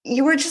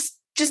 you were just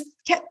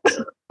kept.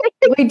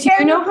 Wait, do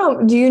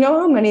you know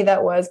how many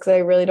that was? Because I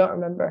really don't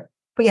remember.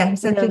 But yeah, he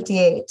said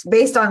 58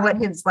 based on what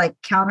his like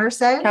counter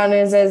said.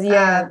 Counter says,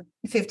 yeah.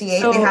 58.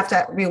 So, they have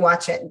to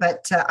rewatch it,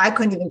 but I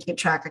couldn't even keep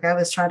track. Like I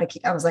was trying to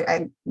keep, I was like,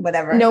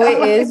 whatever. No,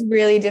 it is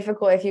really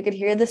difficult. If you could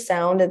hear the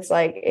sound, it's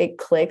like it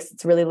clicks.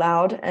 It's really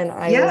loud. And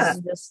I was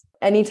just,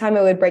 anytime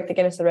I would break the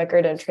Guinness World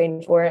Record and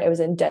train for it, it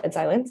was in dead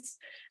silence.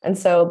 And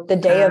so the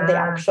day of the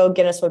actual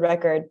Guinness World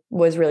Record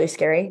was really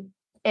scary.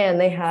 And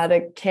they had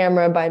a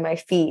camera by my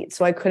feet,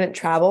 so I couldn't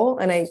travel.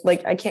 And I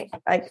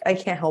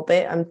can't help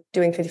it. I'm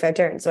doing 55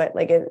 turns, so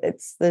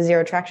it's the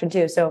zero traction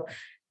too. So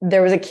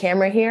there was a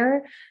camera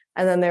here.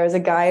 And then there was a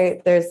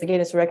guy, there's the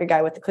Guinness World Record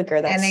guy with the clicker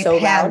that's so loud.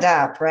 And they panned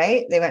up,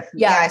 right? They went,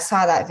 yeah, I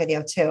saw that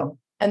video too.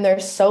 And they're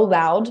so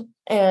loud.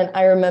 And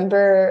I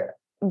remember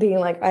being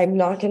like, I'm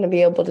not going to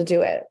be able to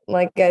do it.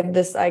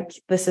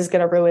 This is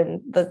going to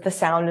ruin the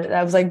sound. And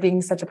I was like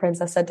being such a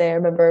princess that day. I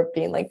remember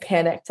being like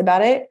panicked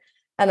about it.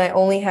 And I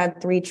only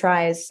had 3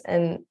 tries.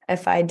 And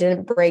if I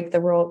didn't break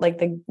the world,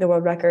 the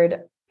world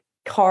record,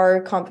 car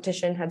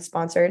competition had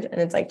sponsored,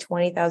 and it's like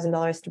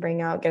 $20,000 to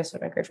bring out Guinness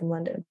World Record from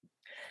London.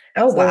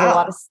 Oh, so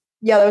wow.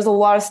 There was a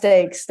lot of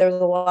stakes. There was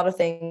a lot of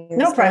things.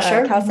 No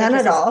pressure. None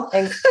at all.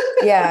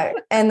 Yeah.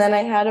 And then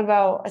I had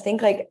about, I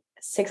think like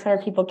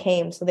 600 people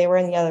came. So they were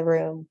in the other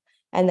room.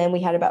 And then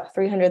we had about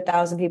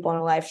 300,000 people on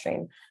a live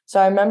stream. So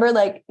I remember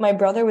like my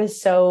brother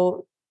was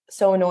so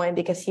annoying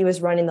because he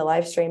was running the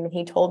live stream and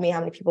he told me how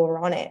many people were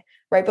on it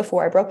right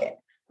before I broke it.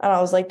 And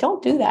I was like,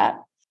 don't do that.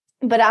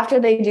 But after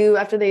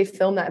they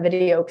film that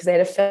video, because they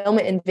had to film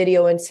it in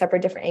video in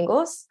separate different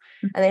angles,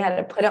 and they had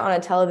to put it on a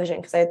television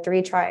because I had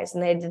 3 tries,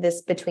 and they did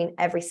this between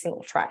every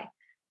single try.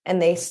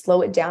 And they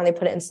slow it down, they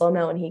put it in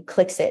slow-mo, and he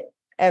clicks it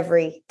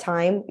every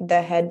time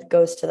the head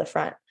goes to the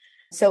front.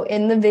 So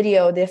in the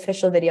video, the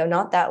official video,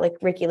 not that like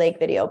Ricky Lake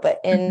video, but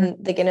in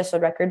the Guinness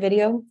World Record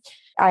video,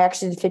 I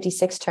actually did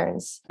 56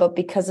 turns. But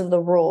because of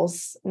the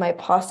rules, my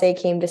passe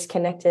came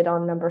disconnected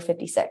on number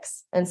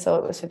 56. And so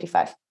it was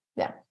 55.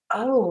 Yeah.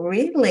 Oh,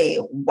 really?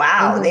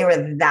 Wow. They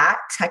were that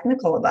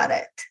technical about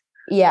it.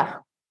 Yeah.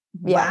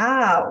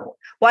 Wow.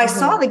 Well, I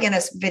saw the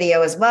Guinness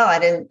video as well. I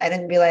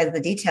didn't realize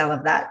the detail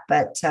of that,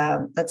 but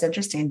that's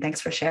interesting.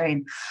 Thanks for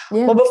sharing.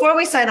 Yeah. Well, before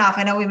we sign off,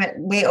 I know we went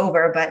way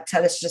over, but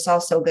this is just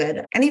all so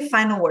good. Any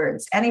final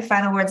words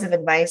of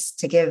advice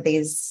to give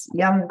these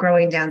young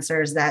growing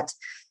dancers that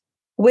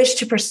wish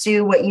to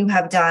pursue what you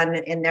have done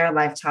in their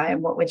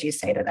lifetime? What would you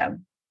say to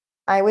them?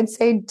 I would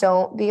say,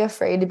 don't be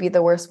afraid to be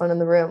the worst one in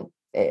the room.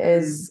 It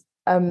is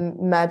a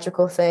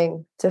magical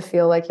thing to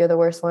feel like you're the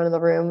worst one in the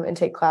room and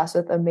take class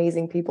with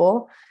amazing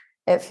people.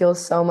 It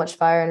feels so much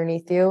fire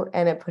underneath you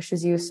and it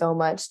pushes you so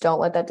much.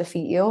 Don't let that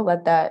defeat you.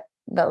 Let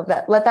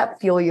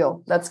that fuel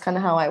you. That's kind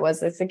of how I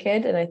was as a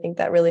kid. And I think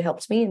that really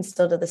helped me, and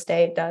still to this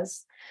day it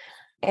does.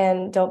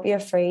 And don't be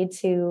afraid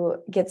to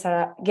get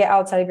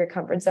outside of your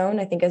comfort zone.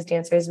 I think as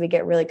dancers, we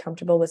get really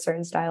comfortable with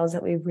certain styles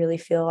that we really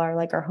feel are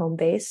like our home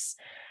base.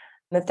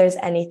 If there's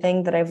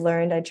anything that I've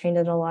learned, I trained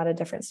in a lot of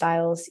different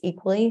styles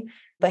equally,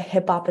 but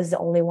hip hop is the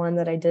only one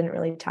that I didn't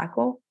really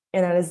tackle.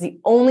 And that is the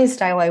only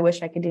style I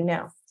wish I could do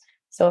now.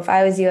 So if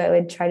I was you, I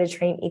would try to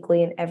train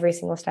equally in every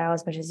single style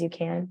as much as you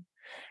can.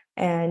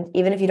 And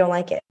even if you don't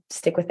like it,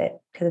 stick with it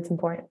because it's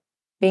important.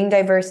 Being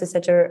diverse is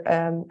such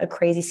a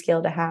crazy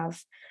skill to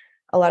have.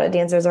 A lot of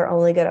dancers are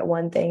only good at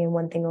one thing and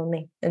one thing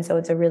only. And so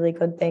it's a really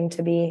good thing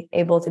to be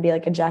able to be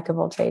like a jack of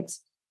all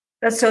trades.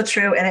 That's so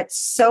true. And it's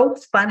so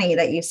funny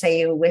that you say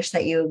you wish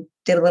that you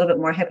did a little bit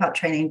more hip hop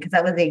training, because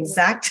that was the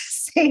exact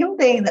same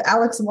thing that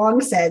Alex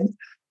Wong said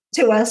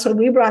to us when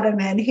we brought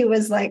him in. He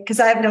was like, because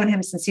I've known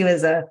him since he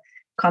was a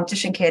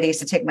competition kid. He used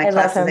to take my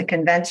classes at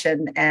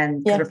convention,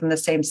 and we're from the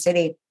same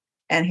city.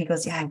 And he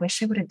goes, yeah, I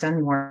wish I would have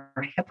done more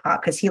hip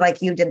hop, because he,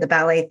 like you, did the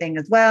ballet thing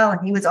as well.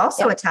 And he was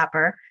also a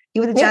tapper.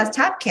 He was a jazz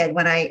tap kid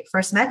when I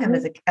first met him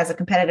as a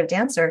competitive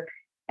dancer.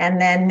 And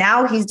then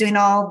now he's doing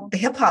all the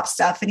hip hop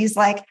stuff. And he's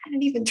like, I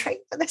didn't even train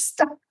for this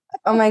stuff.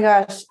 Oh my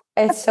gosh.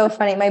 It's so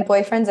funny. My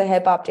boyfriend's a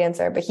hip hop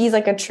dancer, but he's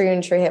like a true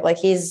and true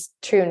he's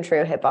true and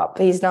true hip hop,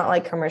 but he's not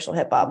like commercial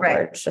hip hop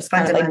where it's just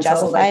kind of like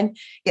jazzified.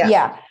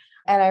 Yeah.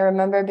 And I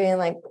remember being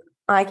like,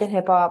 I can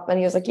hip hop. And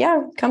he was like,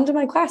 yeah, come to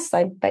my class.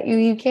 I bet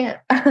you can't.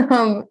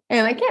 And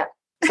I can't.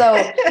 So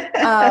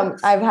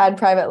I've had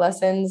private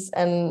lessons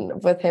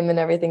and with him and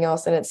everything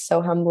else. And it's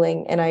so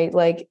humbling. And I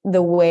like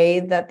the way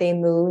that they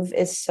move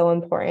is so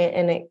important.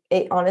 And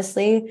it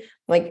honestly,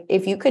 like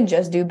if you could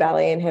just do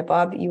ballet and hip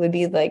hop, you would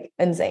be like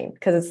insane,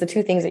 because it's the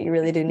two things that you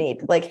really do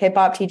need. Like hip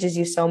hop teaches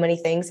you so many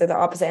things. They're the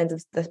opposite ends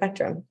of the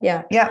spectrum.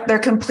 Yeah. Yeah. They're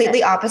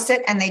completely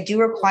opposite. And they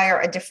do require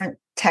a different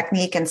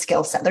technique and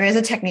skill set. There is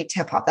a technique to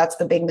hip hop. That's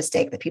the big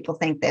mistake that people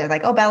think. They're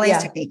like, oh, ballet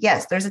is technique.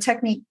 Yes, there's a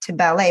technique to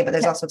ballet, but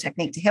there's also a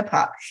technique to hip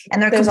hop, and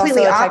they're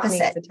completely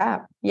opposite. To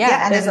tap.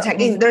 And there's a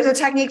technique. There's a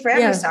technique for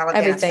every style of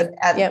everything.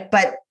 dance.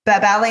 But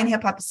ballet and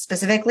hip hop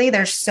specifically,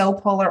 they're so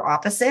polar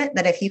opposite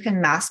that if you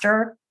can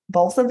master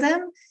both of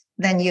them,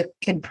 then you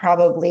could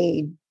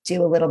probably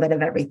do a little bit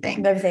of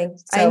everything.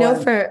 So,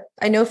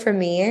 I know for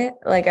me,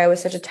 like I was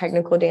such a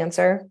technical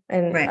dancer,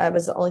 and that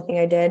was the only thing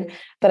I did,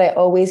 but I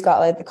always got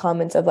like the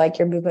comments of like,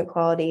 your movement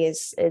quality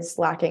is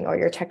lacking, or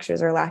your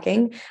textures are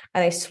lacking.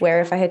 And I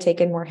swear if I had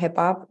taken more hip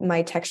hop,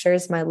 my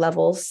textures, my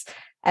levels,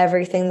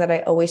 everything that I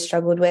always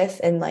struggled with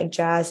in like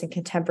jazz and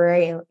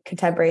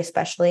contemporary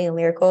especially, and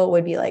lyrical,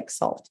 would be like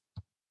solved.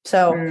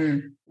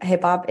 So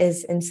hip hop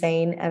is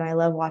insane, and I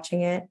love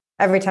watching it.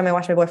 Every time I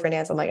watch my boyfriend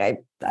dance, I'm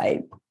like,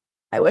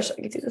 I wish I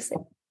could do this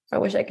thing. I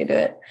wish I could do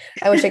it.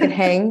 I wish I could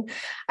hang.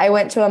 I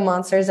went to a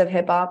Monsters of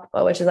Hip Hop,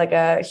 which is like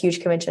a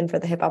huge convention for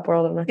the hip hop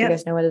world. I don't know if you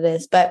guys know what it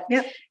is, but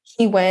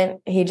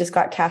he just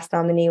got cast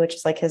nominee, which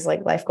is like his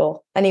like life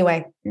goal.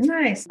 Anyway,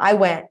 nice. I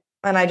went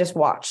and I just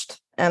watched,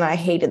 and I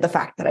hated the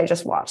fact that I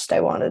just watched.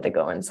 I wanted to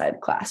go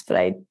inside class, but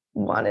I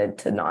wanted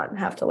to not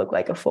have to look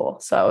like a fool.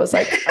 So I was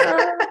like,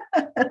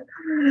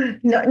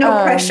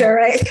 no pressure,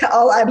 right?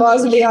 All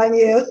eyeballs will be on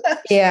you.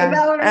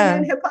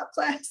 Yeah. Hip hop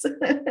class.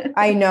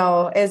 I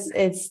know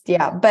it's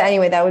but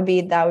anyway,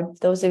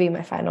 those would be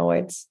my final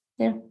words.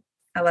 Yeah.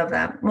 I love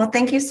that. Well,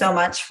 thank you so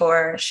much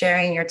for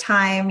sharing your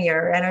time,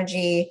 your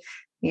energy,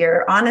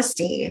 your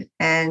honesty,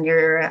 and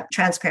your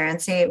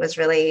transparency. It was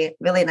really,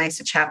 really nice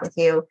to chat with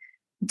you.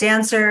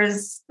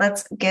 Dancers,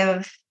 let's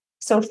give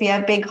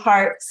Sophia big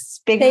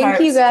hearts. Thank you guys.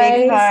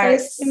 Big hearts.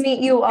 Nice to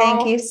meet you all.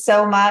 Thank you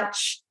so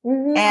much.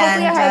 Mm-hmm.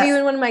 And hopefully I have you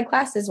in one of my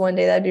classes one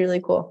day. That'd be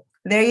really cool.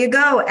 There you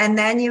go. And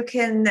then you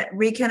can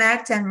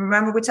reconnect. And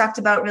remember, we talked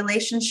about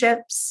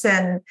relationships.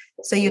 And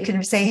so you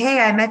can say, hey,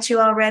 I met you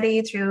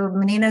already through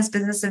Menina's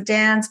Business of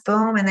Dance.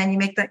 Boom. And then you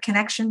make that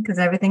connection, because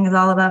everything is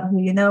all about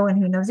who you know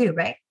and who knows you,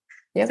 right?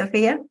 Yep.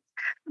 Sophia?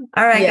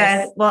 All right,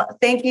 guys. Well,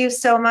 thank you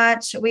so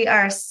much. We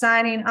are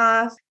signing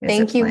off.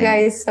 Thank you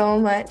guys so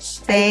much.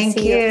 Thank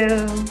you.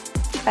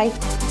 Bye.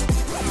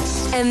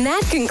 And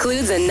that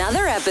concludes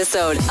another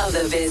episode of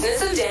the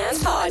Business of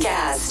Dance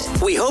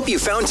podcast. We hope you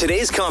found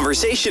today's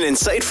conversation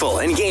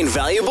insightful and gained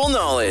valuable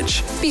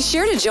knowledge. Be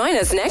sure to join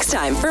us next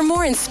time for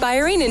more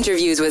inspiring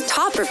interviews with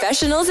top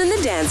professionals in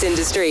the dance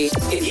industry.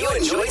 If you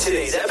enjoyed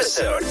today's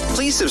episode,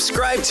 please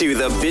subscribe to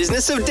The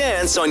Business of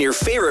Dance on your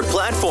favorite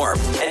platform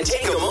and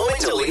take a moment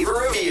to leave a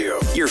review.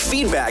 Your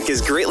feedback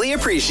is greatly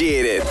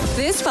appreciated.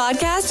 This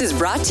podcast is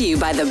brought to you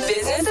by the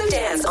Business of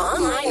Dance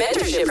online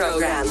mentorship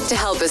program to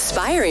help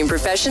aspiring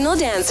professional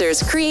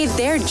dancers create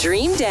their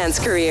dream dance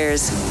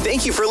careers.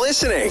 Thank you for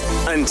listening.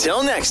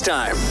 Until next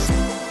time.